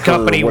this guy's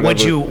company.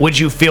 Would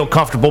you feel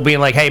comfortable being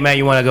like, hey man,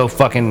 you want to go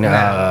fucking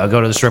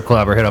go to the strip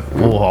club or hit up a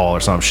pool hall or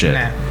some shit?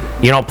 Nah.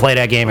 You don't play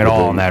that game at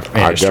all in that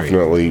industry. I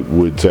definitely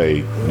would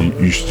say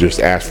you should just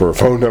ask for a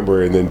phone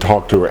number and then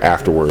talk to her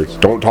afterwards.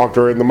 Don't talk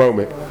to her in the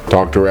moment.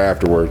 Talk to her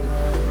afterwards.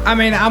 I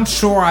mean, I'm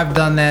sure I've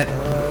done that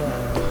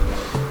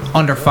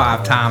under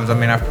 5 times. I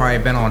mean, I've probably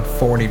been on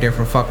 40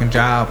 different fucking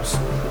jobs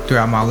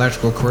throughout my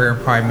electrical career.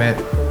 Probably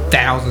met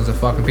thousands of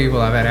fucking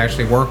people I've had to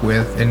actually work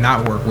with and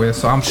not work with.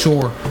 So I'm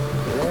sure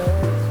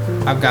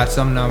I've got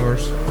some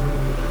numbers.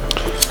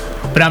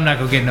 But I'm not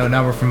gonna get no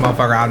number from a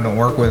motherfucker I don't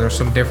work with or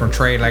some different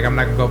trade. Like, I'm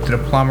not gonna go up to the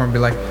plumber and be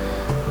like,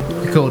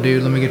 cool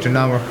dude, let me get your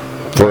number.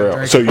 For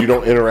real. So you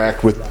don't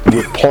interact with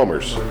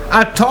plumbers?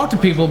 I talk to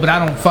people, but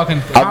I don't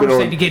fucking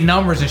conversate to get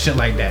numbers and shit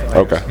like that.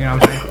 Like, okay. You know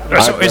what I'm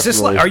saying? So is this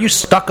like, are you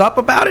stuck up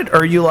about it, or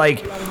are you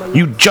like,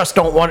 you just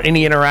don't want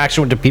any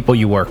interaction with the people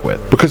you work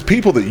with? Because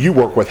people that you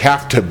work with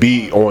have to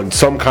be on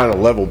some kind of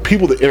level.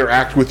 People that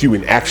interact with you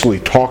and actually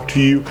talk to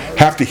you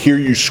have to hear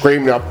you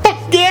screaming out,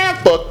 fuck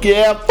yeah, fuck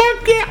yeah,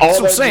 fuck yeah. All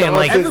so I'm saying,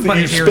 like,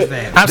 everybody hears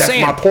that. That's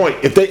my point.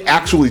 If they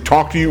actually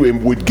talk to you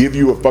and would give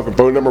you a fucking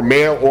phone number,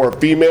 male or a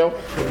female,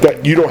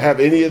 that you don't have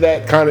any of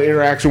that kind of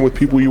interaction with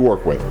people you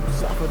work with.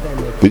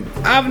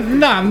 I've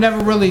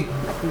never really.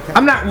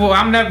 I'm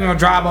never gonna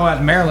drive all out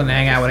to Maryland and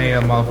hang out with any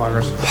of them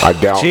motherfuckers. I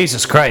doubt.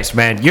 Jesus Christ,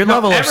 man! Your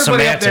level of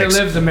everybody semantics. up there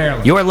lives in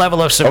Maryland. Your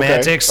level of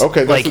semantics,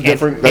 okay, that's like a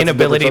different, that's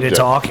inability a different to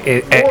talk,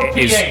 is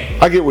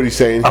I get what he's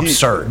saying.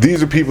 Absurd.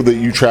 These are people that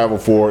you travel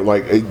for,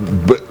 like,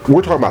 but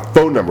we're talking about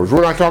phone numbers.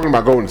 We're not talking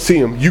about going to see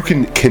them. You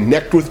can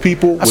connect with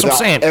people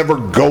without ever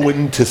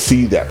going to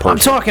see that person. I'm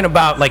talking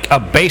about like a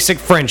basic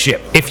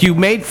friendship. If you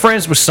made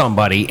friends with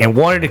somebody and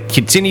wanted to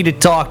continue to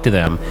talk to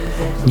them,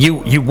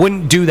 you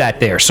wouldn't do that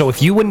there. So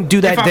if you wouldn't do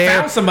that if there, I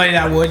found somebody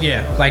that would,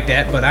 yeah, like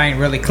that, but I ain't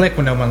really click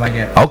with no one like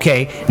that.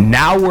 Okay,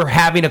 now we're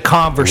having a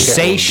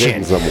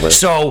conversation.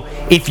 So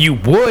if you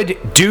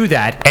would do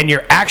that and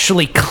you're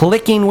actually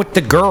clicking with the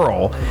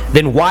girl,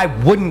 then why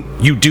wouldn't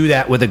you do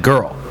that with a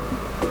girl?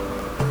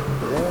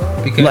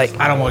 Because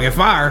I don't want to get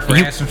fired for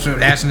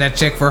asking that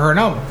chick for her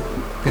number.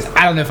 Because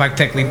I don't know if I can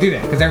technically do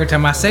that. Because every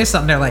time I say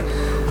something, they're like,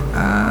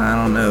 I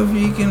don't know if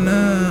you can.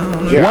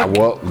 Yeah,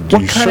 what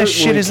kind of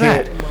shit is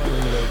that?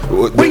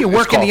 What are you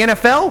working the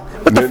NFL?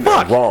 What the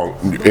fuck? Wrong.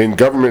 In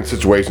government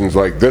situations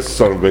like this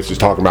son of a bitch is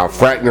talking about,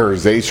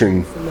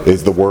 fraternization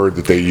is the word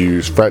that they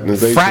use.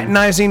 Fraternization?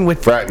 Fraternizing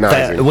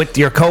with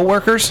your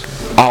coworkers?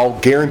 I'll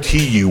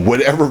guarantee you,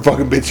 whatever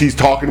fucking bitch he's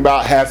talking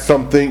about has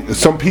some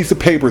piece of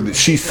paper that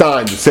she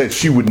signed that said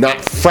she would not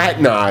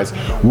fraternize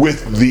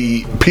with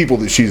the people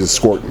that she's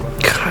escorting.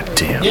 God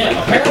damn.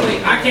 Yeah,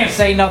 apparently I can't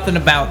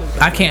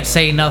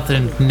say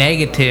nothing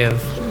negative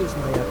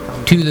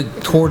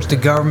towards the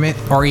government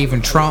or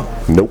even Trump.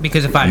 Nope.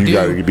 Because if I do,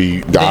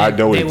 I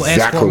know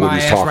exactly what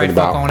he's talking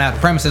about. On out the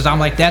premises, I'm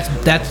like, that's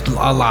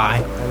a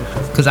lie.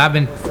 Because I've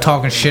been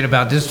talking shit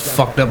about this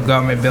fucked up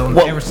government building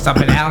ever since I've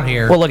been out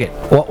here. Well, look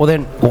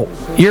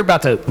at you're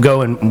about to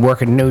go and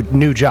work a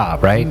new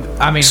job, right?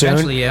 I mean, soon?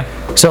 Eventually,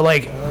 yeah. So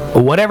like,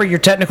 whatever your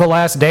technical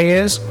last day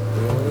is,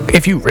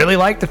 if you really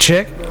like the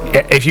chick,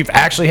 if you've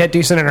actually had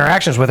decent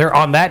interactions with her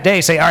on that day,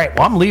 say, all right,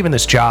 well, I'm leaving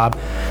this job,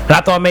 and I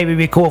thought maybe it'd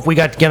be cool if we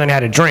got together and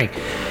had a drink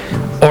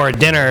or a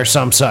dinner or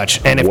some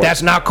such. And if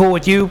that's not cool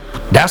with you,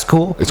 that's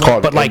cool. It's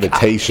called an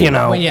invitation. You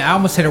know. Well, yeah, I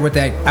almost hit her with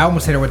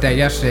that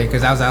yesterday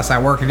because I was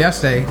outside working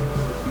yesterday,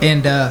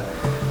 and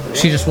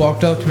she just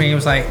walked up to me and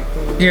was like,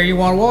 "Here, you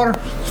want water?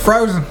 It's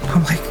frozen."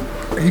 I'm like,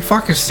 are you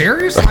fucking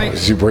serious? Like,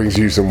 she brings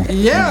you some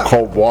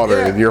cold water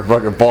and you're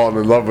fucking falling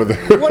in love with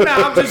her. Well, no,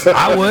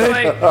 I would.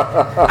 Like,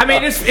 I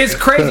mean, it's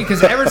crazy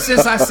because ever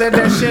since I said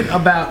that shit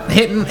about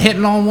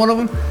hitting on one of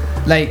them,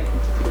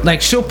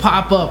 like she'll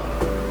pop up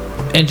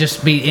and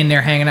just be in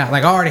there hanging out.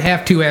 Like, I already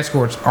have 2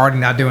 escorts, already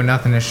not doing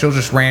nothing, and she'll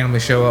just randomly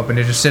show up and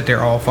they just sit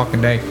there all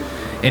fucking day.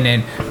 And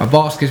then my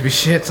boss gives me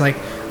shit. It's like,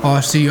 oh,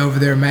 I see you over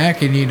there,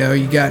 Mac, and you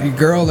got your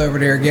girl over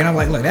there again. I'm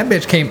like, look, that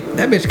bitch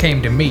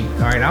came to me. All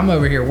right, I'm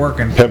over here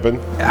working. Pimping.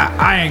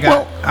 I ain't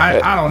got.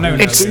 I don't know.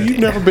 So you've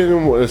never been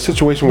in a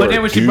situation where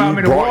a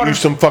dude brought you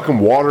some fucking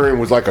water and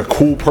was like a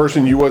cool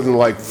person. You wasn't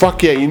like,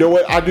 fuck yeah, you know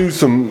what? I play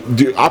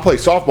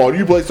softball. Do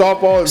you play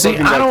softball? See,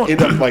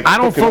 I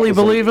don't fully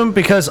believe him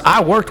because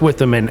I worked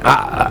with him and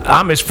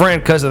I'm his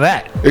friend because of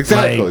that.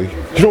 Exactly.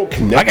 Like, you don't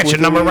connect. I got your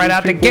number right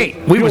out the gate.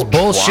 We was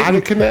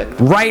bullshitting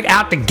right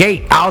out the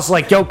gate. I was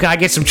like, yo, can I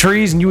get some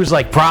trees? And you was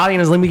like, probably.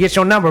 And let me get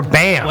your number.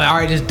 Bam. Well, all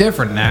right, it's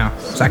different now,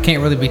 so I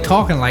can't really be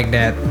talking like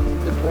that.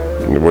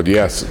 Well,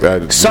 yes.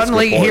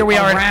 Suddenly, here we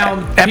are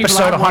around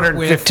episode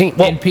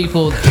 115. And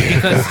people,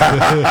 because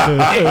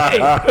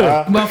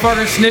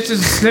motherfuckers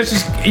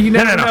snitches. You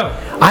never know.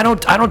 I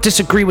don't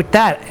disagree with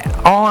that.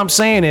 All I'm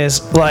saying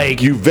is,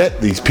 like, you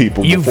vet these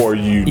people before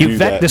you do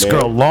vet that, this man.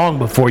 girl long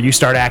before you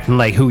start acting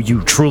like who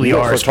you truly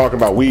are. You don't start talking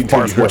about weed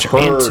until you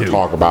hear her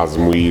talk about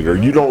some weed, or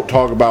you don't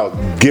talk about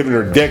giving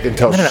her dick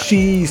until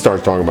she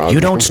starts talking about it. You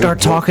don't start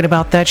talking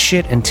about that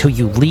shit until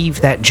you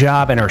leave that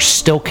job and are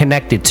still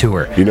connected to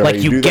her. You know,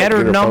 like, you get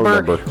her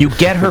number, you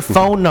get her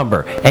phone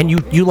number, and you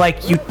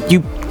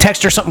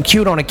text her something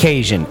cute on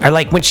occasion. Or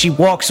like when she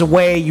walks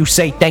away, you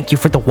say thank you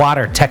for the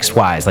water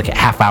text-wise, like a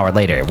half hour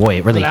later. Boy,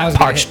 it really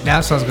parched.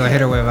 That's what I was going to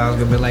hit her with. I was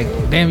going to be like,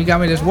 damn, you got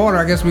me this water.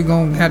 I guess we're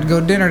going to have to go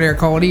to dinner there,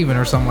 call it even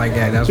or something like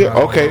that. That's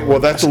okay, well,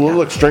 that's a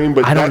little extreme,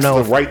 but that's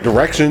the right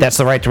direction. That's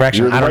the right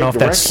direction. I don't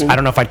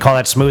know if I'd call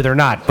that smooth or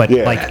not, but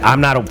like,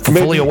 I'm not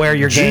fully aware of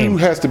your game. Drew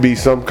has to be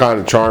some kind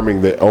of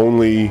charming that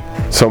only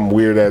some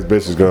weird-ass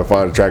bitch is going to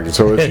find attractive.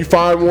 So if you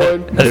find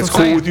one that's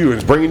cool with you and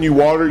is bringing you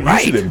water, you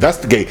should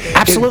investigate.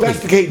 Absolutely.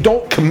 Investigate.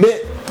 Don't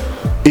commit.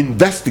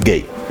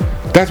 Investigate.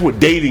 That's what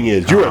dating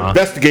is. You're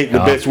investigating the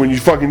bitch when you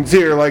fucking see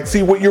her, like,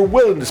 see what you're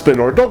willing to spend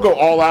on her. Don't go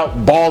all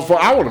out balls for,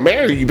 I want to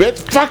marry you, bitch.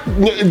 Fuck,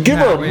 give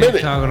her a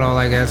minute. Talking all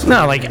like that.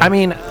 No, like, I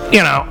mean,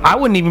 I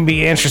wouldn't even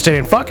be interested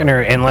in fucking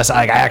her unless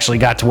I actually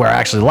got to where I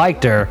actually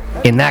liked her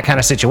in that kind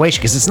of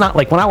situation. Because it's not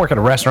like when I work at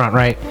a restaurant,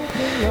 right?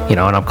 And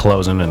I'm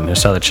closing and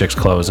this other chick's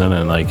closing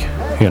and, like,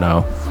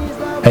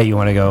 hey, you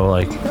want to go,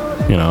 like,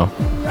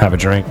 have a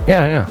drink?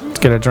 Yeah, let's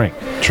get a drink.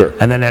 Sure.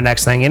 And then the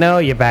next thing you know,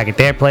 you're back at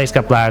their place a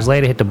couple hours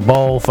later, hit the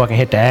bowl, fucking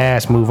hit the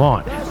ass, move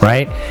on,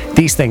 right?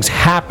 These things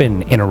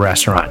happen in a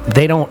restaurant.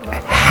 They don't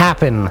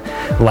happen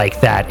like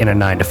that in a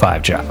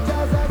 9-to-5 job.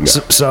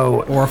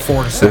 No. Or a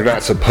 4 to 7. They're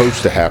not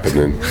supposed to happen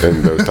in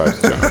those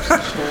types of jobs.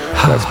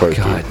 Not supposed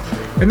to.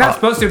 They're not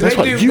supposed to. That's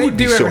why you would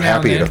be so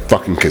happy at a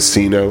fucking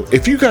casino.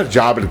 If you got a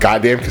job at a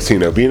goddamn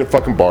casino, being a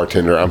fucking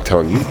bartender, I'm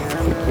telling you,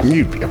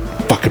 you'd be a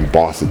fucking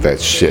boss at that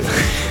shit.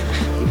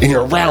 And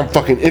you're around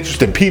fucking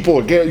interesting people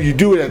again. You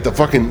do it at the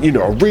fucking,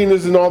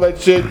 arenas and all that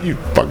shit. You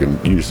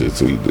fucking use it,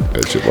 so you did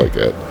that shit like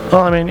that.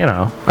 Well, I mean,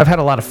 I've had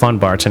a lot of fun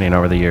bartending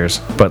over the years,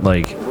 but,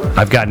 like,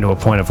 I've gotten to a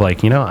point of,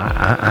 like,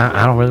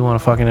 I don't really want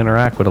to fucking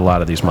interact with a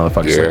lot of these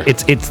motherfuckers. Yeah.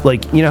 Like, it's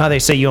like, how they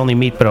say you only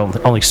meet but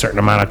only a certain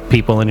amount of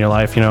people in your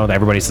life,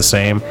 everybody's the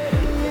same.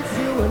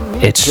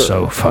 It's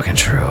so fucking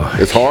true.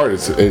 It's hard.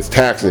 It's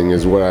taxing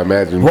is what I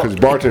imagine. Because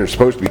bartenders are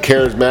supposed to be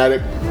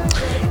charismatic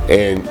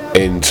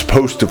and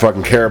supposed to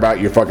fucking care about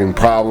your fucking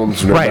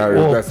problems. No matter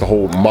if that's the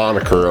whole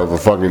moniker of a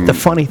fucking... The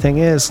funny thing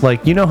is,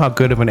 like, how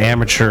good of an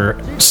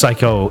amateur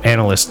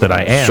psychoanalyst that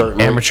I am.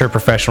 Certainly. Amateur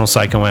professional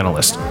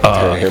psychoanalyst.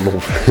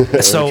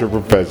 Amateur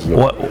professional.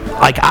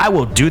 Like, I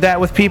will do that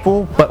with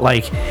people, but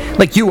like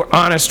you were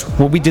honest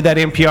when we did that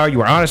NPR. You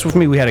were honest with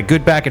me. We had a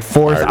good back and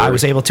forth. I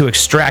was able to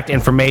extract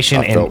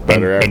information felt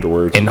better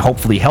afterwards. And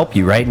hopefully help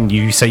you, right? And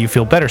you say you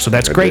feel better, so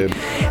that's great. Did.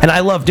 And I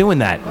love doing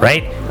that,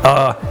 right?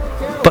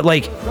 But,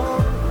 like,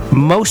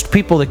 most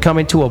people that come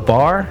into a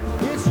bar,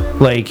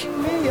 like,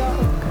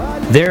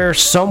 they're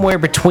somewhere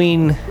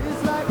between,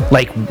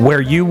 like,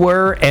 where you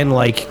were and,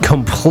 like,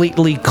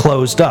 completely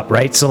closed up,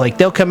 right? So, like,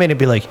 they'll come in and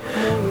be like,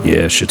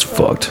 yeah, shit's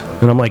fucked.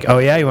 And I'm like, oh,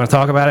 yeah, you want to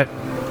talk about it?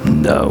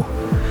 No.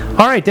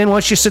 All right, then why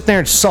don't you sit there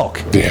and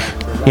sulk? Yeah.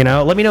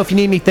 Let me know if you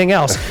need anything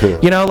else.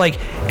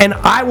 And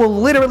I will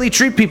literally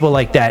treat people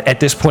like that at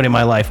this point in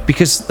my life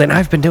because then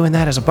I've been doing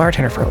that as a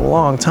bartender for a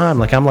long time.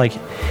 Like, I'm like,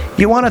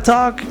 you want to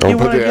talk? You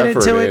want to get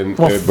into it?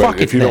 Well, fuck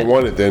it. If you don't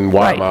want it, then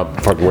why am I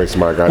fucking wasting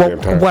my goddamn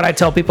time? What I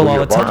tell people all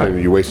the time.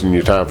 You're wasting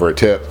your time for a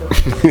tip.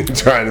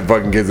 Trying to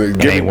fucking get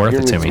it. It ain't worth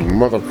it to me.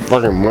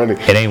 Motherfucking money.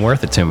 It ain't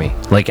worth it to me.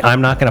 Like,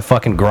 I'm not going to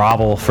fucking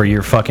grovel for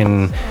your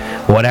fucking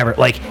whatever.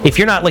 Like, if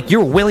you're not, like,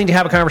 you're willing to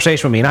have a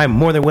conversation with me, and I'm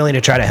more than willing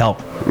to try to help.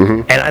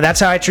 Mm-hmm. And that's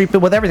how I treat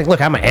people with everything.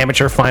 Look, I'm an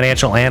amateur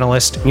financial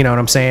analyst. You know what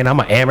I'm saying? I'm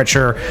an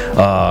amateur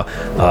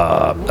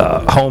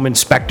home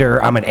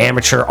inspector. I'm an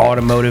amateur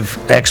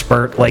automotive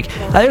expert. Like,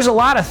 there's a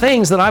lot of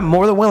things that I'm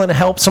more than willing to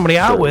help somebody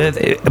out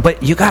with.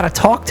 But you got to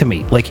talk to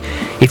me. Like,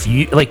 if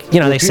you, like,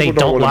 they say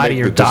don't lie to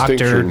your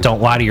doctor,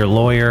 don't lie to your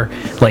lawyer.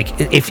 Like,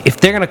 if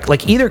they're gonna,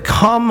 like, either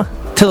come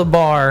to the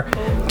bar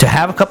to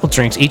have a couple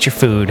drinks, eat your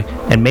food,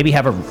 and maybe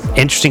have an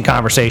interesting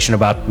conversation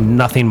about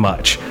nothing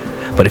much.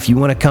 But if you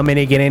want to come in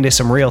and get into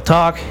some real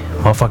talk,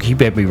 motherfucker, you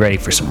better be ready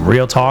for some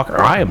real talk,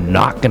 or I am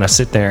not gonna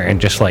sit there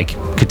and just like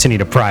continue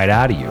to pry it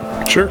out of you.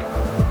 Sure.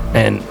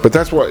 But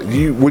that's what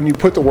when you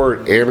put the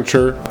word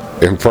amateur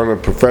in front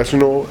of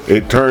professional,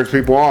 it turns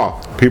people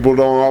off. People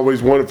don't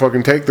always want to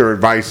fucking take their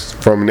advice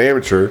from an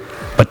amateur,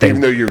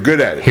 even though you're good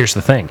at it. Here's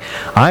the thing.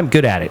 I'm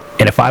good at it.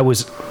 And if I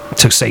was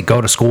to say go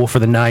to school for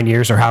the 9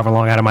 years or however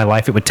long out of my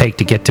life it would take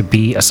to get to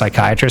be a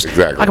psychiatrist,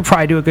 I could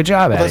probably do a good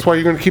job at it. That's why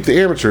you're going to keep the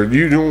amateur.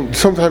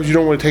 Sometimes you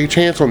don't want to take a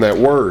chance on that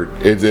word.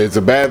 It's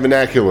a bad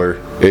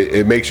vernacular.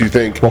 It makes you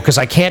think. Well, because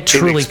I can't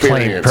truly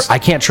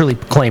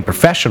claim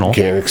professional. You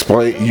can't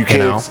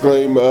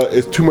exclaim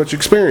it's too much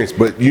experience,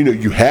 but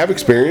you have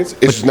experience.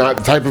 It's not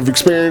the type of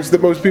experience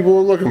that most people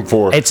are looking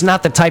for. It's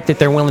not the type that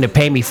they're willing to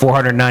pay me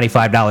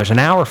 $495 an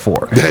hour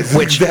for. That's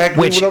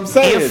exactly what I'm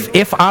saying.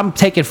 If I'm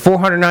taking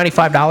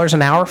 $495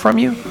 an hour from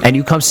you and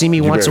you come see me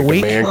once a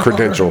week, demand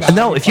credentials.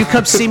 No, if you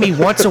come see me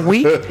once a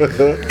week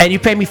and you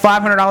pay me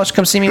 $500 to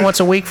come see me once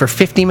a week for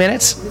 50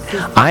 minutes,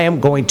 I am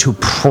going to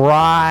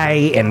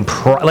I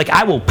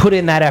will put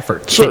in that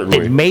effort. Certainly.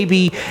 That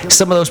maybe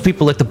some of those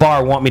people at the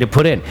bar want me to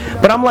put in.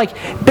 But I'm like,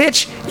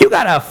 bitch, you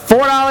got a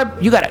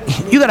 $4, you got a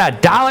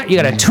 $1, you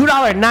got a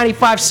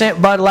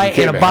 $2.95 Bud Light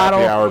in a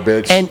bottle, hour,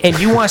 bitch. and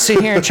you want to sit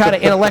here and try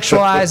to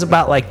intellectualize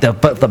about like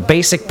the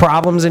basic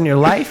problems in your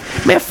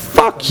life? Man,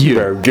 fuck you. You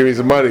better give me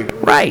some money.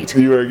 Right.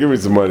 You better give me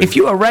some money. If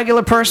you're a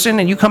regular person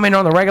and you come in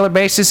on a regular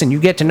basis and you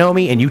get to know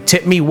me and you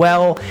tip me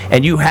well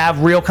and you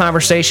have real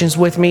conversations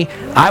with me,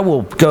 I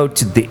will go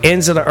to the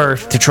ends of the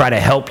earth to try to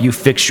help you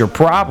fix your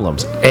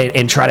problems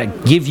and try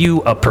to give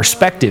you a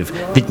perspective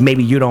that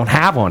maybe you don't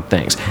have on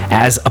things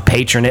as a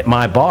patron at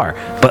my bar.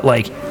 But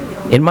like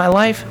in my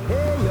life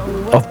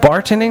of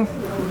bartending,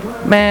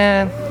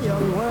 man,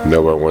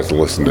 nobody wants to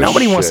listen to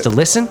Nobody shit. wants to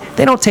listen.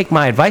 They don't take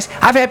my advice.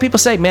 I've had people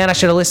say, man, I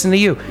should have listened to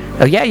you.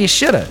 Oh, yeah, you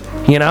should have.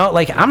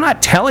 Like, I'm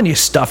not telling you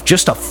stuff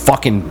just to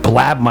fucking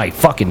blab my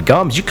fucking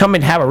gums. You come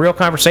and have a real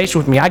conversation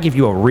with me, I give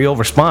you a real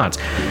response.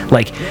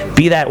 Like,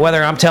 be that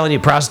whether I'm telling you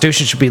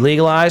prostitution should be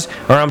legalized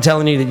or I'm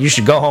telling you that you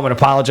should go home and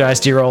apologize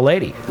to your old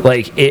lady.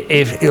 Like,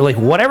 if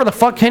whatever the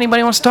fuck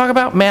anybody wants to talk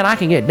about, man, I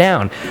can get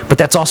down. But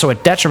that's also a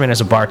detriment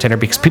as a bartender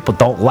because people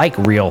don't like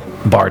real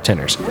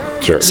bartenders.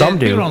 Sure. Some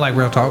do. People don't like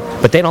real talk.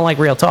 But they don't like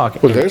real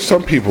talk. Well, there's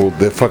some people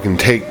that fucking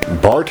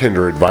take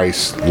bartender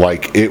advice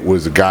like it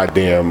was a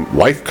goddamn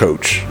life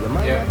coach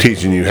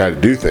teaching you how to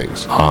do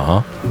things.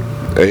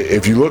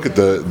 If you look at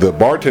the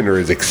bartender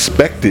is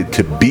expected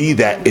to be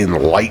that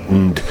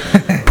enlightened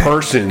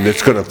person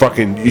that's going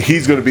to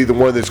he's going to be the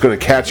one that's going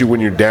to catch you when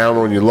you're down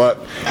on your luck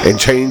and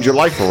change your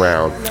life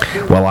around.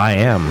 Well, I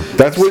am.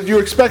 That's what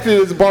you're expected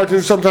as a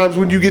bartender. Sometimes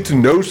when you get to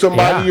know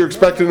somebody, you're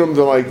expecting them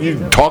to you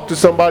talk to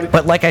somebody.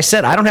 But like I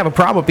said, I don't have a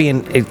problem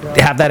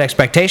have that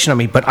expectation of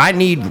me, but I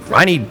need,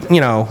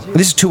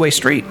 this is a two-way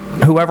street.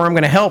 Whoever I'm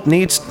going to help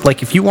needs,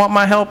 if you want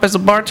my help as a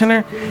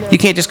bartender, you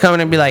can't just come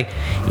in and be like,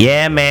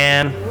 yeah,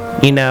 man,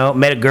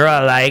 met a girl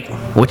I like.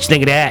 What you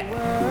think of that?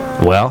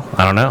 Well,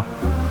 I don't know.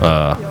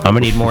 I'm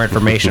gonna need more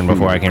information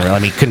before I can.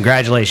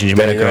 Congratulations, you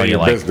met a girl you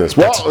like. Business.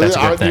 Well, that's a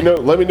good thing.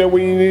 Let me know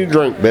when you need a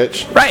drink,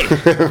 bitch. Right.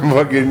 I'm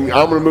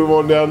gonna move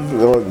on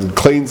down,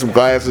 clean some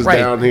glasses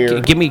down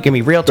here. Give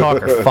me real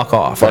talk or fuck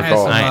off. Fuck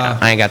off.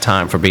 I ain't got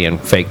time for being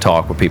fake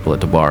talk with people at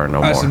the bar no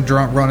more. I had some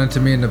drunk run into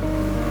me in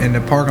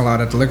the parking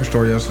lot at the liquor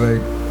store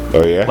yesterday.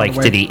 Oh yeah.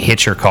 Did he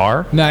hit your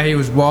car? No, he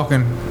was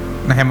walking.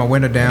 I had my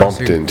window down.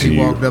 Bumped into he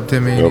you. walked up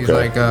to me and he's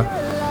like,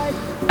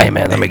 hey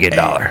man, let me get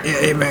 $1.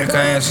 Hey man, can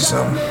I ask you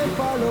something?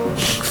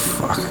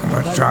 Fuck, I'm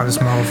about to drive this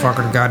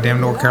motherfucker to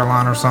goddamn North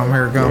Carolina or something.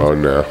 Here it goes. Oh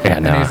no. Yeah,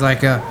 and he's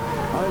like, you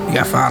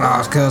got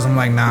 $5, cuz? I'm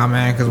like, nah,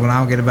 man, because when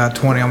I get about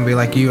 20, I'm gonna be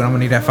like you, and I'm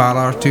gonna need that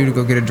 $5 too to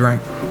go get a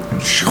drink.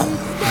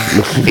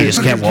 He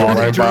just kept walking.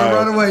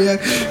 Right away. Yeah.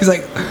 He's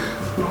like,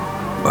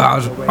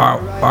 well, all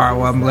right,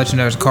 well, I'm gonna let you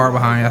know there's a car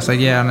behind you. I said,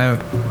 yeah, I know.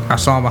 I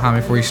saw him behind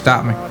me before he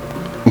stopped me. All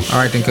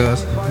right, then,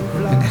 cuz.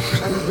 And then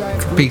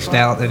peaced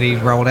out that he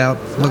rolled out.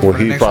 Well,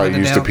 he's probably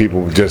used to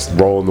people just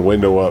rolling the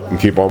window up and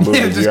keep on moving.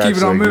 Yeah, just you keep it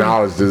actually on moving.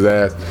 acknowledged his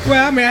ass.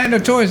 Well, I mean, I had no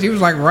choice. He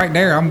was right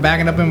there. I'm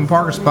backing up in my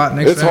parking spot.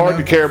 It's hard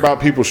to care about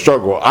people's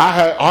struggle.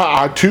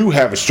 I too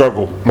have a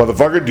struggle,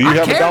 motherfucker. Do you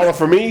have $1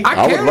 for me?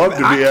 I would love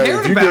to be.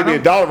 If you gave me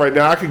 $1 right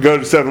now, I could go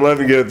to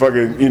 7-Eleven and get a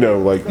fucking, Need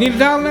 $1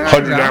 now?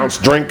 100-ounce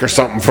drink or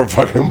something for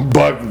fucking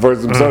 $1 for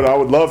some soda. I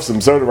would love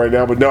some soda right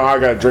now, but no, I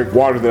gotta drink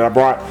water that I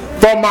brought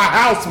from my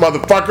house,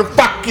 motherfucker.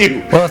 Fuck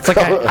you. Well, it's like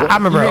I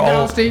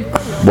remember Steve?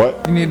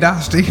 What? You need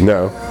 $1, Steve?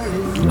 No.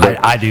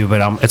 I do,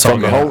 but it's all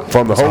good.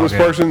 From the homeless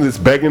person that's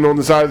begging on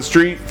the side of the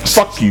street.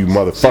 Fuck you,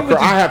 motherfucker.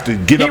 I have to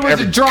get up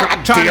every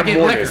goddamn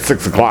morning at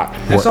 6 o'clock.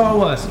 That's all it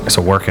was. It's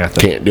a work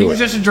ethic. Can't do it. He was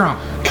just a drunk.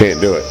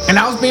 Can't do it. And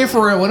I was being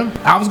for real with him.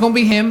 I was gonna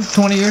be him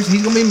 20 years.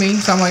 He's gonna be me.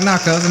 So I'm like, nah,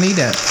 cuz I need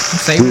that.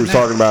 We were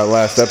talking about it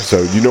last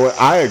episode. You know what?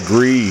 I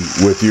agree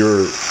with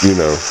your,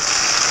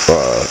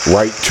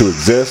 right to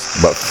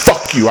exist, but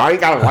fuck fuck you. I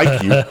ain't gotta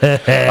like you.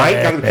 I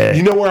ain't gotta.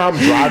 You know where I'm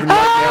driving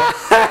right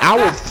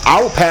now?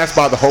 I will pass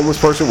by the homeless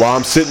person while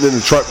I'm sitting in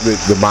the truck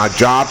that my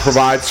job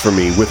provides for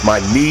me with my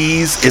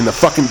knees in the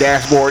fucking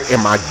dashboard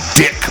and my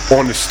dick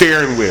on the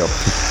steering wheel.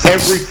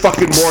 Every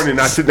fucking morning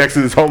I sit next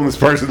to this homeless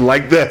person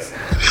like this.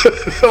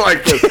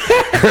 Like this.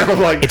 I'm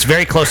like, It's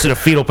very close to the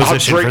fetal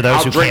position for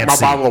those who can't see. I'll drink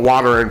my bottle of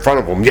water in front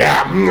of them.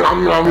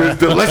 Yeah, it's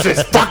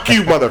delicious. Fuck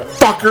you,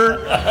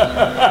 motherfucker.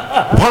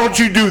 Why don't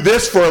you do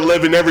this for a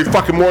living every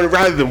fucking morning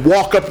rather than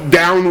walk up and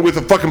down with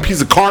a fucking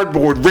piece of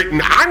cardboard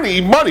written, I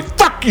need money.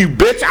 Fuck you,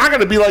 bitch. I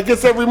gotta be like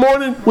this every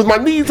morning with my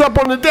knees up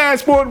on the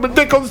dashboard, my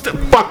dick on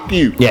the fuck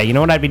you. Yeah, you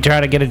know what I'd be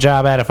trying to get a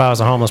job at if I was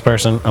a homeless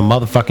person? A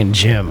motherfucking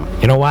gym.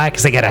 You know why?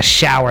 Because they got a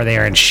shower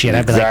there and shit.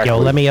 I'd be like, yo,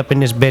 let me up in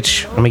this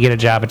bitch. Let me get a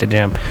job at the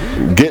gym.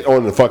 Get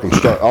on the fucking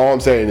struggle. All I'm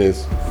saying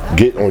is,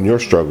 get on your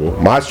struggle.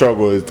 My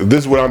struggle is, this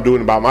is what I'm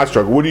doing about my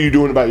struggle. What are you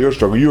doing about your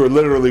struggle? You are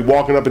literally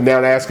walking up and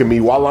down asking me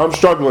while I'm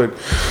struggling,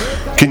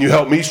 can you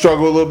help me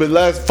struggle a little bit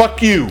less?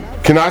 Fuck you.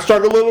 Can I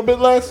struggle a little bit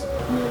less?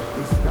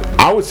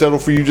 I would settle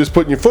for you just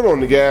putting your foot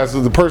on the gas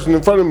of the person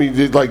in front of me.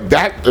 Like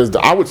that,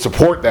 I would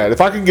support that. If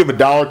I could give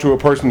 $1 to a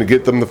person to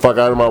get them the fuck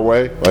out of my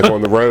way, like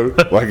on the road,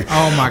 like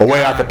a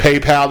way I could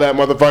PayPal that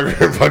motherfucker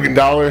a fucking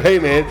 $1. Hey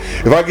man,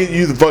 if I get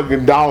you the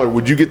fucking $1,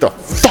 would you get the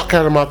fuck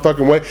out of my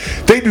fucking way?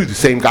 They do the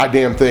same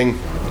goddamn thing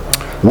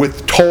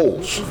with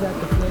tolls.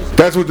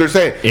 That's what they're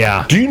saying.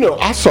 Yeah. Do you know,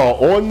 I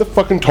saw on the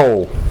fucking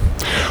toll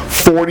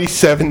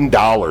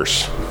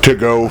 $47 to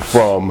go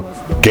from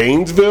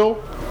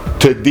Gainesville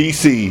to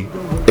DC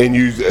and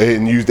use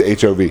the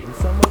HOV.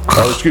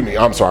 Excuse me,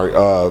 I'm sorry.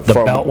 The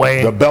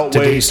Beltway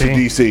to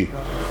DC.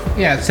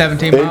 Yeah,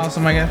 17 miles,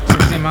 something like that.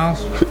 16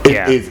 miles.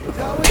 It is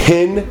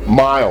 10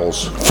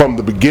 miles from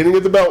the beginning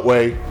of the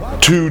Beltway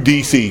to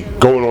DC,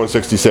 going on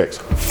 66.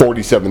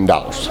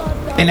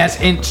 $47. And that's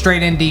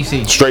straight in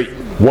DC. Straight.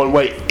 One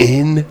way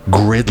in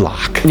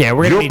gridlock. Yeah,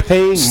 we're going to need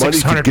paying money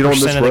to get on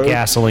this 600% of the road?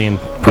 gasoline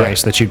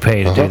price that you'd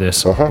pay to do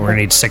this. We're going to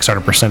need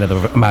 600% of the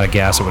amount of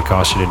gas it would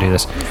cost you to do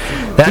this.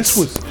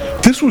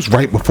 This was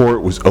right before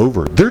it was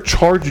over. They're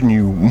charging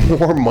you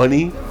more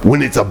money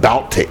when it's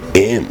about to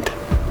end.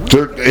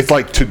 It's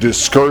like to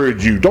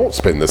discourage you. Don't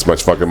spend this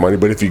much fucking money,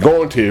 but if you're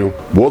going to,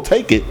 we'll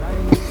take it.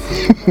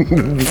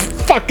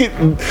 Fuck it.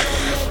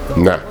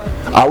 Nah.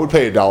 I would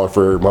pay $1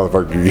 for a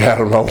motherfucker to get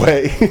out of my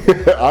way.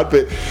 I'd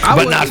pay,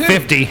 but not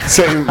 50.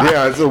 Same,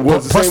 yeah.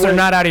 Plus, they're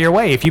not out of your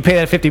way. If you pay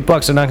that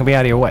 $50, they're not going to be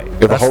out of your way.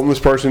 If a homeless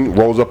person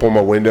rolls up on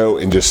my window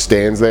and just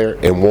stands there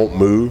and won't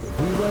move,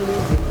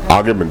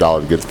 I'll give him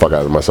 $1 to get the fuck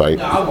out of my sight.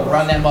 No, I will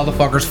run that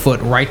motherfucker's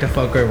foot right the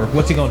fuck over.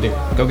 What's he gonna do?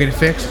 Go get it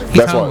fixed?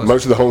 That's why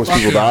most of the homeless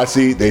people that I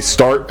see, they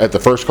start at the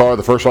first car.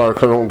 The first car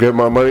don't get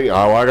my money.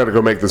 Oh, I got to go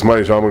make this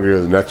money, so I'm gonna go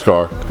to the next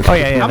car. Oh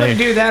yeah. I'm gonna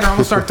do that, or I'm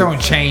gonna start throwing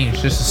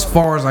change just as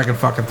far as I can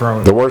fucking throw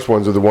it. The worst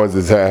ones are the ones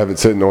that have it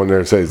sitting on there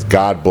and says,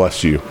 "God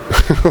bless you."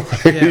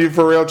 Are you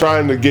for real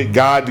trying to get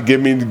God to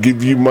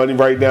give you money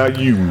right now?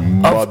 You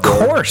motherfucker. Of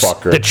course,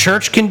 the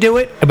church can do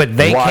it, but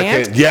they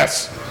can't.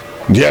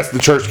 Yes, the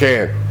church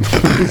can.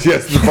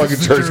 Yes, the fucking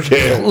church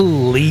can.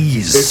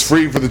 Please. It's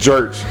free for the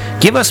church.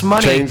 Give us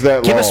money. Change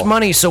that Give law. us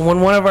money so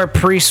when one of our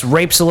priests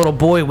rapes a little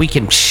boy, we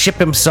can ship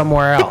him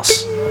somewhere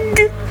else.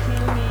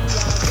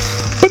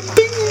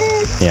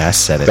 Yeah, I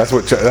said it. That's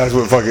what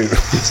fucking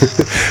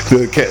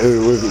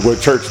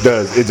what church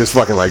does. It just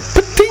fucking like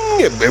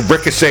it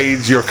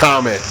ricochets your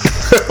comment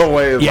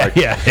away.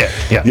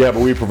 Yeah, but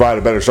we provide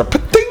a better stuff.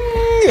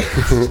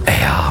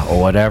 Yeah,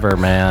 whatever,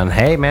 man.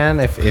 Hey, man,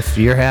 if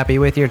you're happy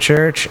with your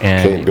church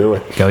and can't do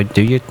it, go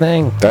do your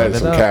thing. That is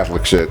some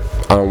Catholic shit.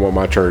 I don't want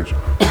my church.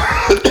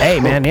 Hey,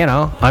 man,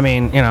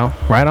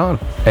 right on.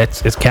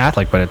 It's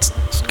Catholic, but it's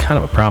kind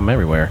of a problem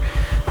everywhere.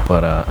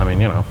 But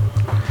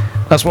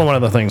that's one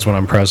of the things when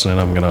I'm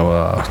president. I'm gonna,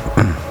 I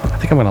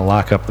think I'm gonna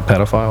lock up the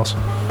pedophiles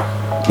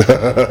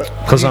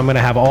because I'm gonna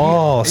have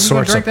all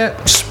sorts of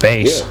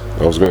space. Yeah,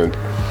 I was gonna.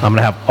 I'm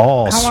gonna have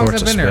all How long sorts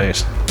has of it been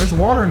space. There? There's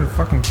water in the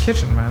fucking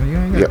kitchen, man. You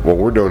ain't got Yeah, well,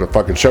 we're doing a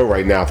fucking show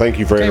right now. Thank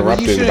you for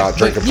interrupting about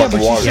drinking fucking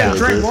water. Yeah,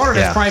 drink water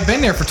that's probably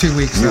been there for 2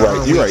 weeks. You're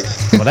right.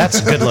 Well,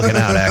 that's good looking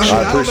out, actually.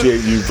 I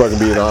appreciate you fucking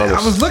being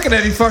honest. I was looking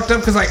at it fucked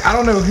up because, I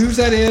don't know whose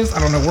that is. I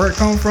don't know where it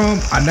come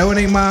from. I know it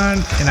ain't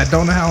mine, and I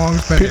don't know how long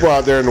it's been People there.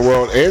 out there in the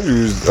world,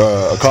 Andrew's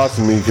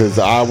accosted me because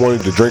I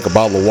wanted to drink a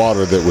bottle of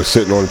water that was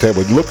sitting on the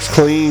table. It looks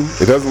clean.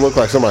 It doesn't look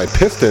like somebody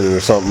pissed in it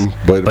or something,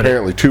 but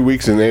apparently 2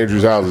 weeks in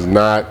Andrew's house is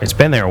not. It's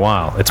been there a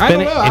while. It's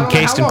been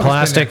encased in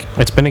plastic.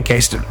 It's been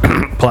encased in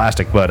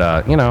plastic,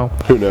 but who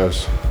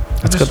knows?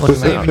 It's good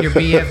looking out. Your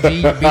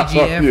BFG, your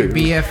BGF, your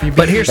BF, your BF.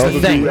 But here's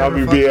the thing. I'm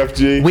your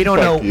BFG. We don't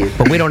know,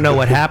 but we don't know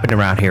what happened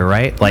around here,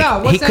 right? Like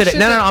No, he could have.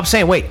 No. I'm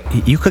saying, wait.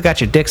 You could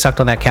got your dick sucked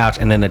on that couch,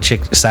 and then the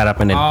chick sat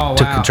up and then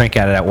took a drink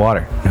out of that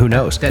water. Who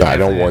knows? I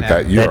don't want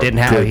that. That didn't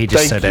happen. He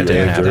just said that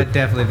didn't happen. That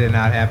definitely did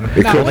not happen.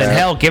 Well, then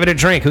hell, give it a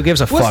drink. Who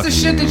gives a fuck? What's the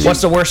shit that you?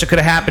 What's the worst that could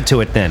have happened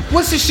to it then?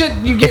 What's the shit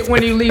you get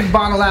when you leave a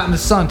bottle out in the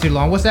sun too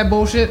long? What's that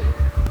bullshit?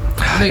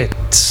 I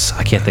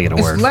can't think of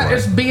the word for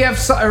It's it.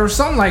 BF or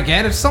something like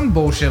that. It's some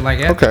bullshit like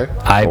that. Okay.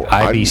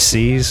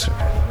 IBCs.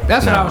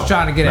 That's what I was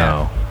trying to get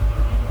at.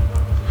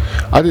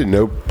 I didn't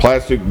know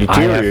plastic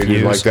deteriorated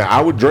used- like that.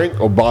 I would drink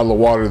a bottle of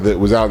water that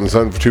was out in the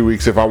sun for 2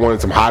 weeks if I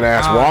wanted some hot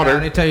ass water. No,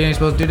 they tell you ain't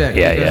supposed to do that.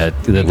 Yeah.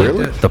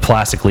 Really? The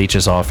plastic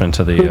leaches off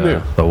into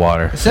knew? the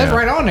water. It says Yeah.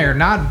 right on there,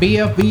 not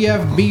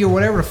BFB or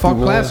whatever the fuck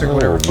plastic or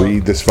whatever.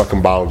 Read this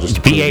fucking bottle just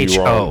to prove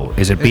you wrong. BHO.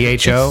 Is it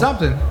BHO? It's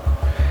something.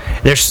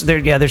 There's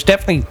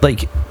definitely,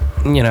 like,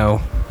 you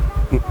know,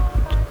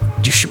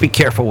 you should be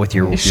careful with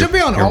your. It should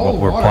be on your all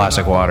water,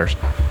 plastic though. waters.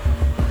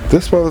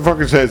 This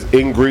motherfucker says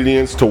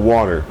ingredients to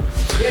water.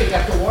 Yeah, you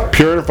got the water.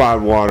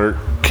 Purified water,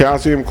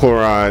 calcium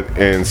chloride,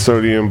 and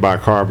sodium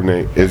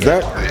bicarbonate. Is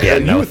that? Yeah,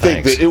 and no you would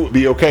think thanks. that it would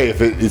be okay if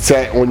it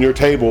sat on your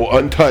table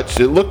untouched.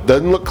 It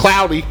doesn't look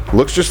cloudy.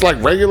 Looks just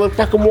like regular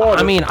fucking water.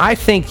 I mean, I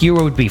think you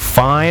would be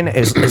fine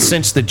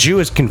since the Jew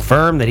has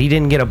confirmed that he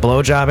didn't get a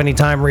blowjob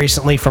anytime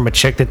recently from a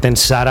chick that then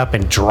sat up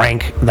and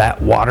drank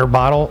that water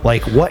bottle.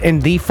 Like, what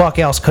in the fuck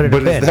else could it but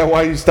have been? is that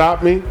why you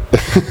stopped me?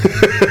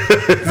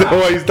 Is that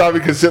why you stopped me?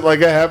 Because shit like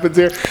that happens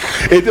here.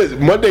 It does.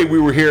 Monday we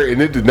were here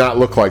and it did not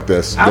look like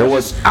this. I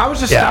was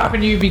just Yeah.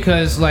 stopping you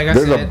because, like I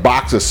There's a said,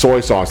 box of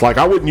soy sauce. Like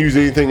I wouldn't use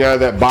anything out of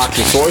that box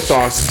of soy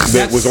sauce that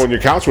That's- was on your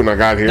couch when I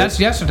got here. that's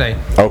yesterday.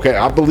 Okay,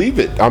 I believe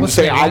it. I'm What's just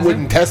saying today, I Wednesday?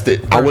 wouldn't test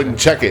it. I wouldn't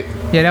check it.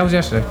 Yeah, that was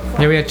yesterday.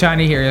 Yeah, we had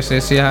Chinese here yesterday.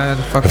 See how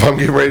the fuck. If I'm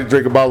getting ready to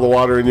drink a bottle of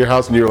water in your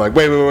house and you're like,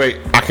 wait,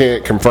 I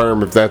can't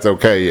confirm if that's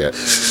okay yet. I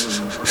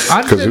just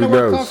Because didn't who know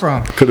where it come knows?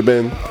 from. Could have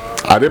been.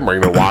 I didn't bring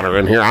no water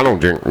in here. I don't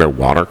drink no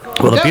water.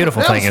 Well, the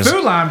beautiful that thing was is,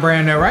 Food Line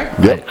brand though, right?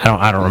 Yep.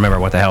 I don't remember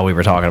what the hell we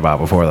were talking about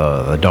before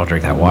the don't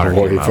drink that water.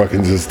 Boy, came he up.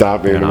 fucking just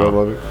stopped me in the You know.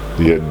 middle of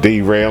it. Yeah,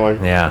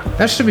 derailing. Yeah.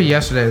 That should be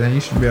yesterday. Then you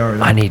should be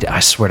alright. I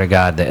swear to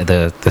God,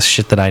 the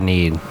shit that I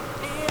need,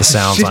 the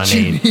sounds I shit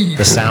you need, need.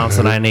 the sounds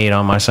that I need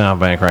on my sound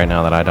bank right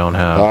now that I don't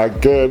have. I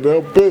can't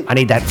help it. I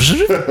need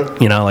that,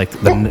 you know, like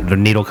the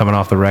needle coming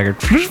off the record.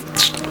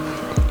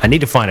 I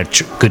need to find a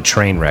good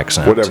train wreck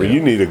sound. Whatever. too.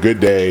 You need a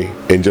good day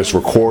and just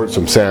record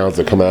some sounds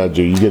that come out of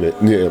you. You get it.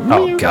 Yeah.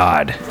 Oh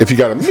God. If you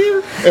got a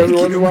mirror,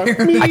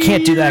 everyone I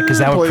can't do that because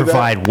that would Play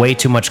provide way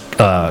too much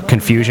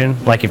confusion.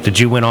 Like if the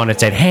Jew went on and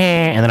said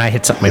 "hey," and then I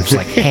hit something, it was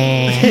like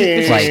 "hey."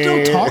 It's like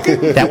Still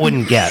talking? that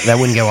wouldn't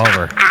go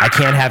over. I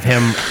can't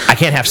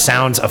have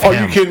sounds of Are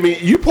him. you kidding me?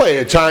 You play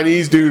a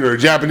Chinese dude or a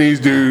Japanese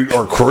dude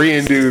or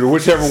Korean dude or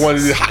whichever one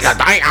it is, and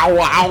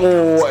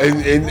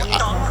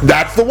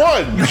that's the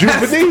one.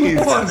 Japanese.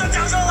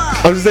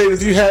 I'm just saying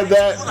if you had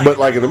that, but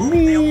like in a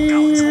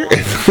mirror.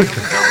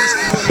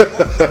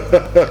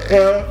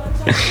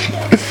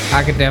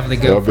 I could definitely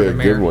go That'll for be the a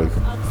mirror. good one.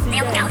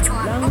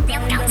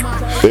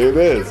 There it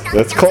is.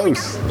 That's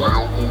close.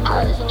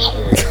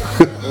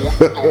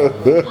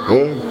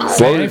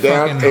 Slow Man, it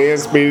down fucking- and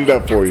speed it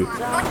up for you.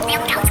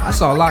 I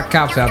saw a lot of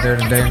cops out there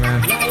today,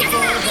 man.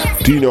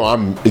 Do you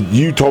know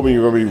you told me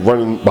you were going to be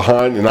running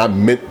behind and I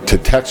meant to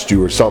text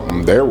you or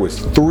something. There was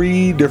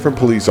 3 different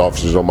police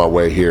officers on my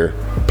way here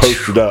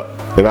posted up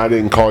and I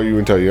didn't call you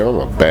and tell you I'm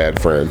a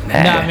bad friend. No,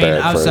 I mean,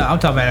 Bad I'm friend.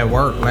 talking about at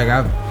work. Like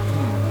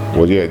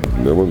Well, yeah,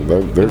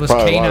 there's was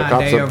probably a lot of K9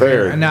 cops day up over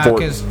there. here. Nah, for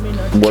 'cause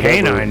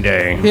whatever. Canine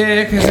Day.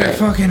 yeah, because they're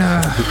fucking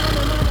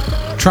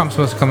Trump's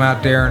supposed to come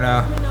out there and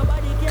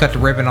cut the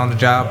ribbon on the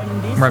job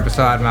right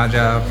beside my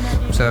job.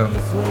 So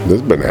This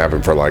has been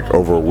happening for like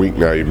over a week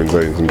now. You've been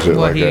saying some shit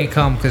well, like he that. ain't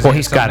come because Well,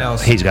 he's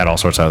else. he's got all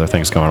sorts of other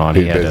things going on.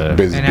 He's He had to,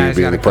 busy And now he's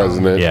being the gotta come.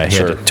 president. yeah, he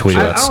Sure. had to tweet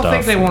I about don't stuff.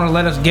 think they want to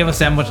let us give us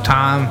that much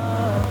time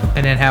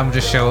and then have them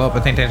just show up. I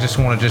think they just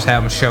want to just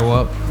have them show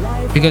up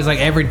because like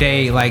every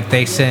day like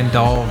they send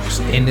dogs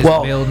in this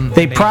Well, building.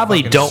 they and probably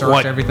fucking don't search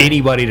want everything.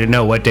 anybody to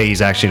know what day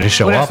he's actually going to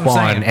show Well, that's up what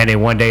I'm on, saying. and then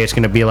one day it's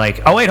going to be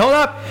like, oh wait, hold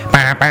up,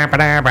 and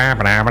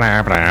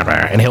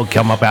he'll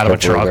come up out of a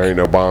Hopefully truck. there ain't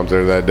no bombs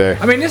there that day.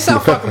 I mean, this is how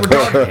fucking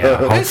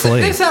retarded.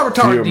 hopefully. This is how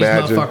Can you retarded these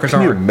imagine? motherfuckers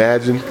Can you are.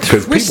 imagine?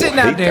 Because We sitting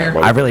out there.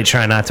 I really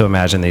try not to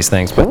imagine these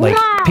things, but like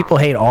people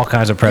hate all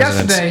kinds of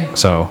presidents. Yesterday,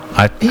 So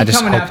I he just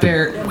coming hope out that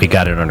there- we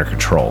got it under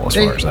control as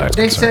far as that's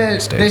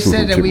concerned. They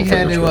said that we People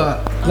had fingers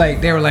to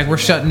like they were like we're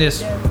shutting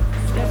this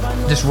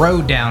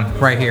road down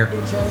right here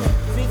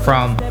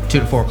from 2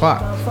 to 4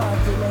 o'clock,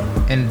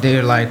 and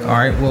they're like, all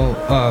right, well,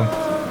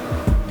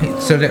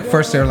 so that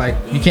first they're like,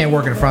 you can't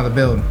work in front of the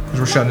building because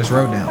we're shutting this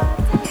road down,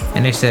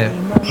 and they said,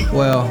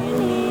 well,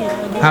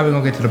 how are we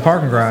gonna get to the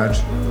parking garage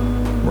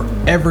where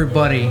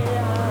everybody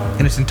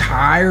in this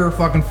entire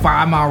fucking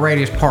 5-mile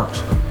radius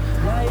parks?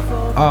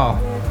 Oh,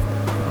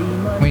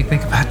 what do you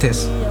think about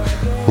this?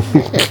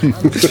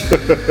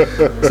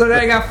 So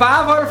they got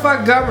 500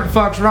 fucking government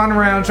fucks running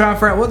around trying to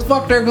figure out what the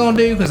fuck they're gonna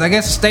do, because I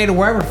guess the state of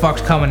wherever the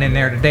fuck's coming in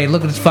there today.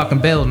 Look at this fucking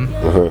building,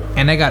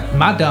 and they got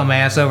my dumb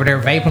ass over there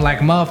vaping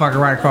like a motherfucker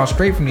right across the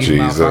street from these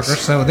Jesus. motherfuckers.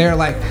 So they're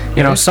like,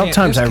 You know, this can't-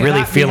 sometimes this I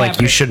really cannot be feel like you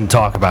happening. shouldn't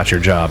talk about your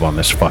job on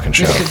this fucking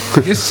show.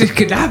 This shit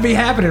could not be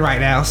happening right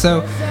now.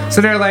 So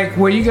they're like,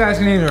 well, you guys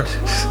can either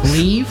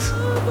leave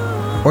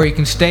or you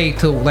can stay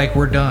till like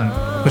we're done,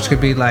 which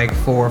could be like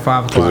 4 or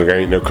 5 Because o'clock. there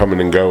ain't no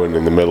coming and going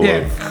in the middle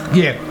of.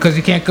 Yeah, because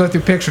you can't go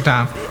through picture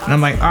time. And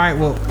I'm like, all right,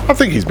 well, I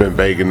think he's been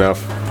vague enough.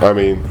 I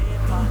mean,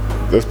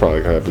 This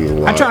probably happens a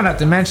lot. I try not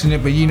to mention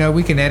it, but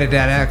we can edit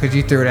that out because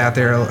you threw it out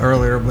there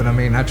earlier. But I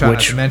mean, I try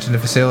not to mention the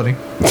facility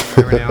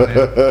every now and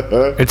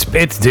then.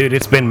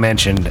 It's been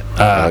mentioned.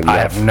 I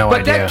have no idea.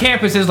 But that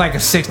campus is like a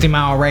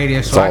 60-mile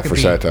radius, so I could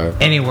be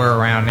anywhere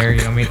around there.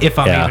 If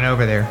I'm even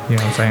over there, you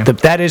know what I'm saying?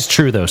 That is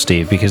true though,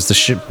 Steve, because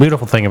the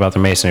beautiful thing about the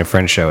Mason and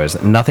Friends show is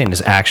that nothing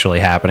is actually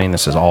happening.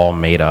 This is all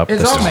made up.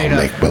 It's all made up.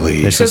 Make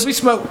believe. Because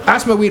I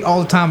smoke weed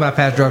all the time, but I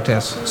pass drug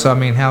tests. So I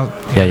mean, how?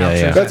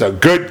 Yeah. That's a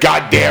good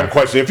goddamn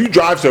question. If you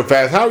drive so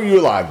fast, how are you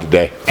alive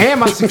today?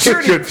 And my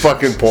security. Good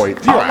fucking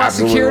point. All my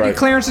security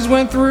clearances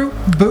went through.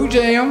 Boo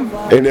jam.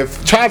 And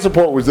if child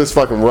support was this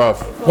fucking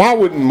rough, why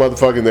wouldn't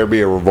motherfucking there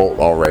be a revolt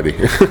already?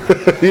 If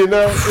it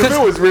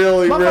was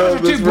really real, motherfuckers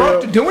are too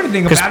broke to do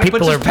anything about it,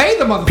 but just pay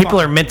the motherfucker.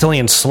 People are mentally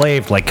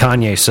enslaved, like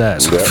Kanye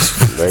says. Yeah,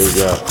 there you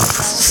go.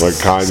 Like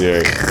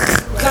Kanye.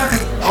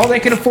 All they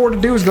can afford to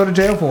do is go to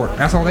jail for it.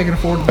 That's all they can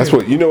afford to do. That's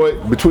what,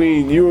 what?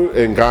 Between you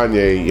and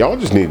Kanye, y'all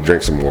just need to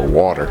drink some more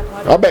water.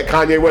 I bet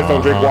Kanye West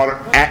don't drink water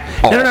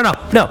at all.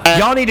 No.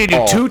 Y'all need to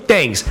do two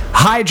things: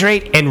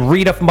 hydrate and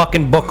read a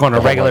fucking book on a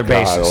regular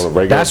basis.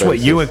 That's what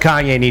you and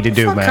Kanye need to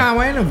do, man.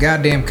 Kanye ain't no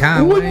goddamn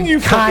Kanye. Wouldn't you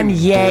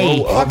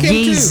Kanye,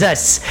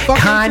 Jesus,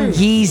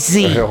 Kanye,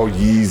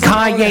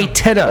 Kanye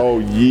Titter. Oh,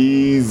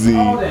 Yeezy.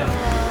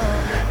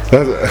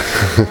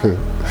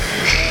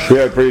 We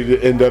had a pretty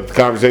in-depth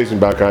conversation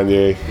about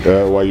Kanye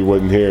while you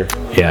wasn't here.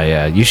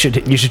 Yeah. You should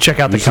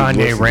check out the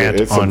Kanye rant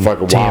it's on some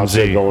fucking wild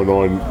shit TMZ. going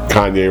on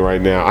Kanye right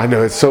now. I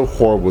know it's so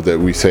horrible that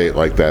we say it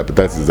like that, but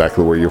that's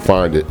exactly where you'll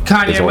find it.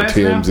 Kanye it's on West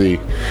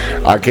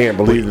TMZ. I can't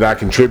believe that I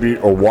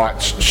contribute or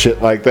watch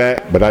shit like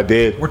that, but I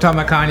did. We're talking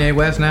about Kanye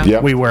West now?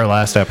 Yep. We were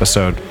last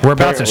episode. We're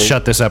about to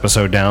shut this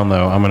episode down,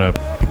 though. I'm going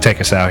to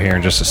take us out here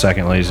in just a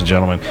second, ladies and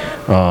gentlemen.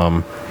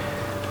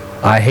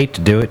 I hate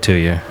to do it to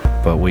you,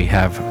 but we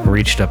have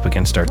reached up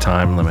against our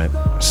time limit.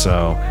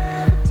 So,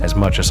 as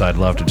much as I'd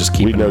love to just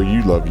keep... We know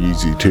you love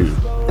Yeezy, too.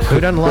 Who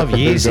doesn't love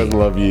Yeezy? Who doesn't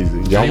love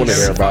Yeezy? Y'all want to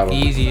hear about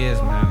him? Yeezy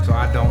is, man, so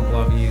I don't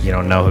love Yeezy. You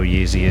don't know who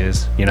Yeezy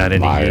is? You're not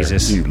into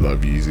Yeezus? You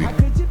love Yeezy.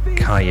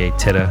 Kanye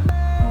Titter.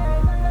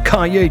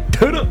 Kanye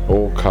Titter!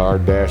 Old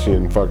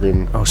Kardashian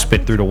fucking... Oh,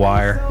 spit through the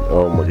wire.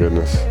 Oh, my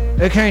goodness.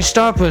 They can't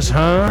stop us, huh?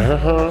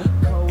 Uh-huh.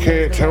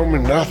 Can't tell me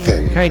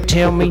nothing. Can't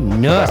tell me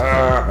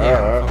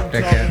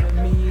nothing.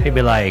 He'd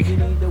be like,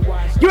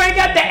 you ain't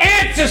got the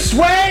answer,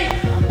 Sway!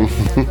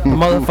 The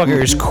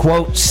motherfucker is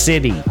quote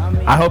city.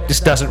 I hope this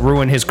doesn't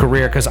ruin his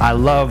career because I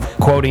love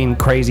quoting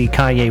crazy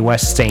Kanye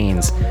West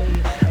sayings.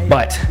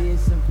 But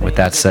with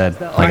that said,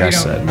 like I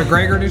said,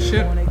 McGregor this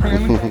shit.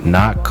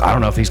 I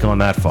don't know if he's going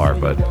that far,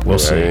 but we'll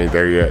see. I ain't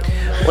there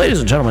yet. Ladies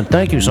and gentlemen,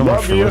 thank you so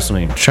much for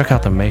listening. Check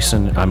out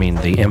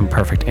the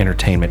Imperfect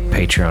Entertainment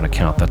Patreon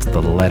account. That's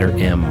the letter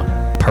M,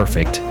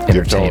 Perfect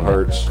Entertainment.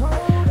 Hurts.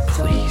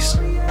 Please.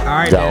 All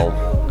right,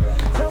 Down.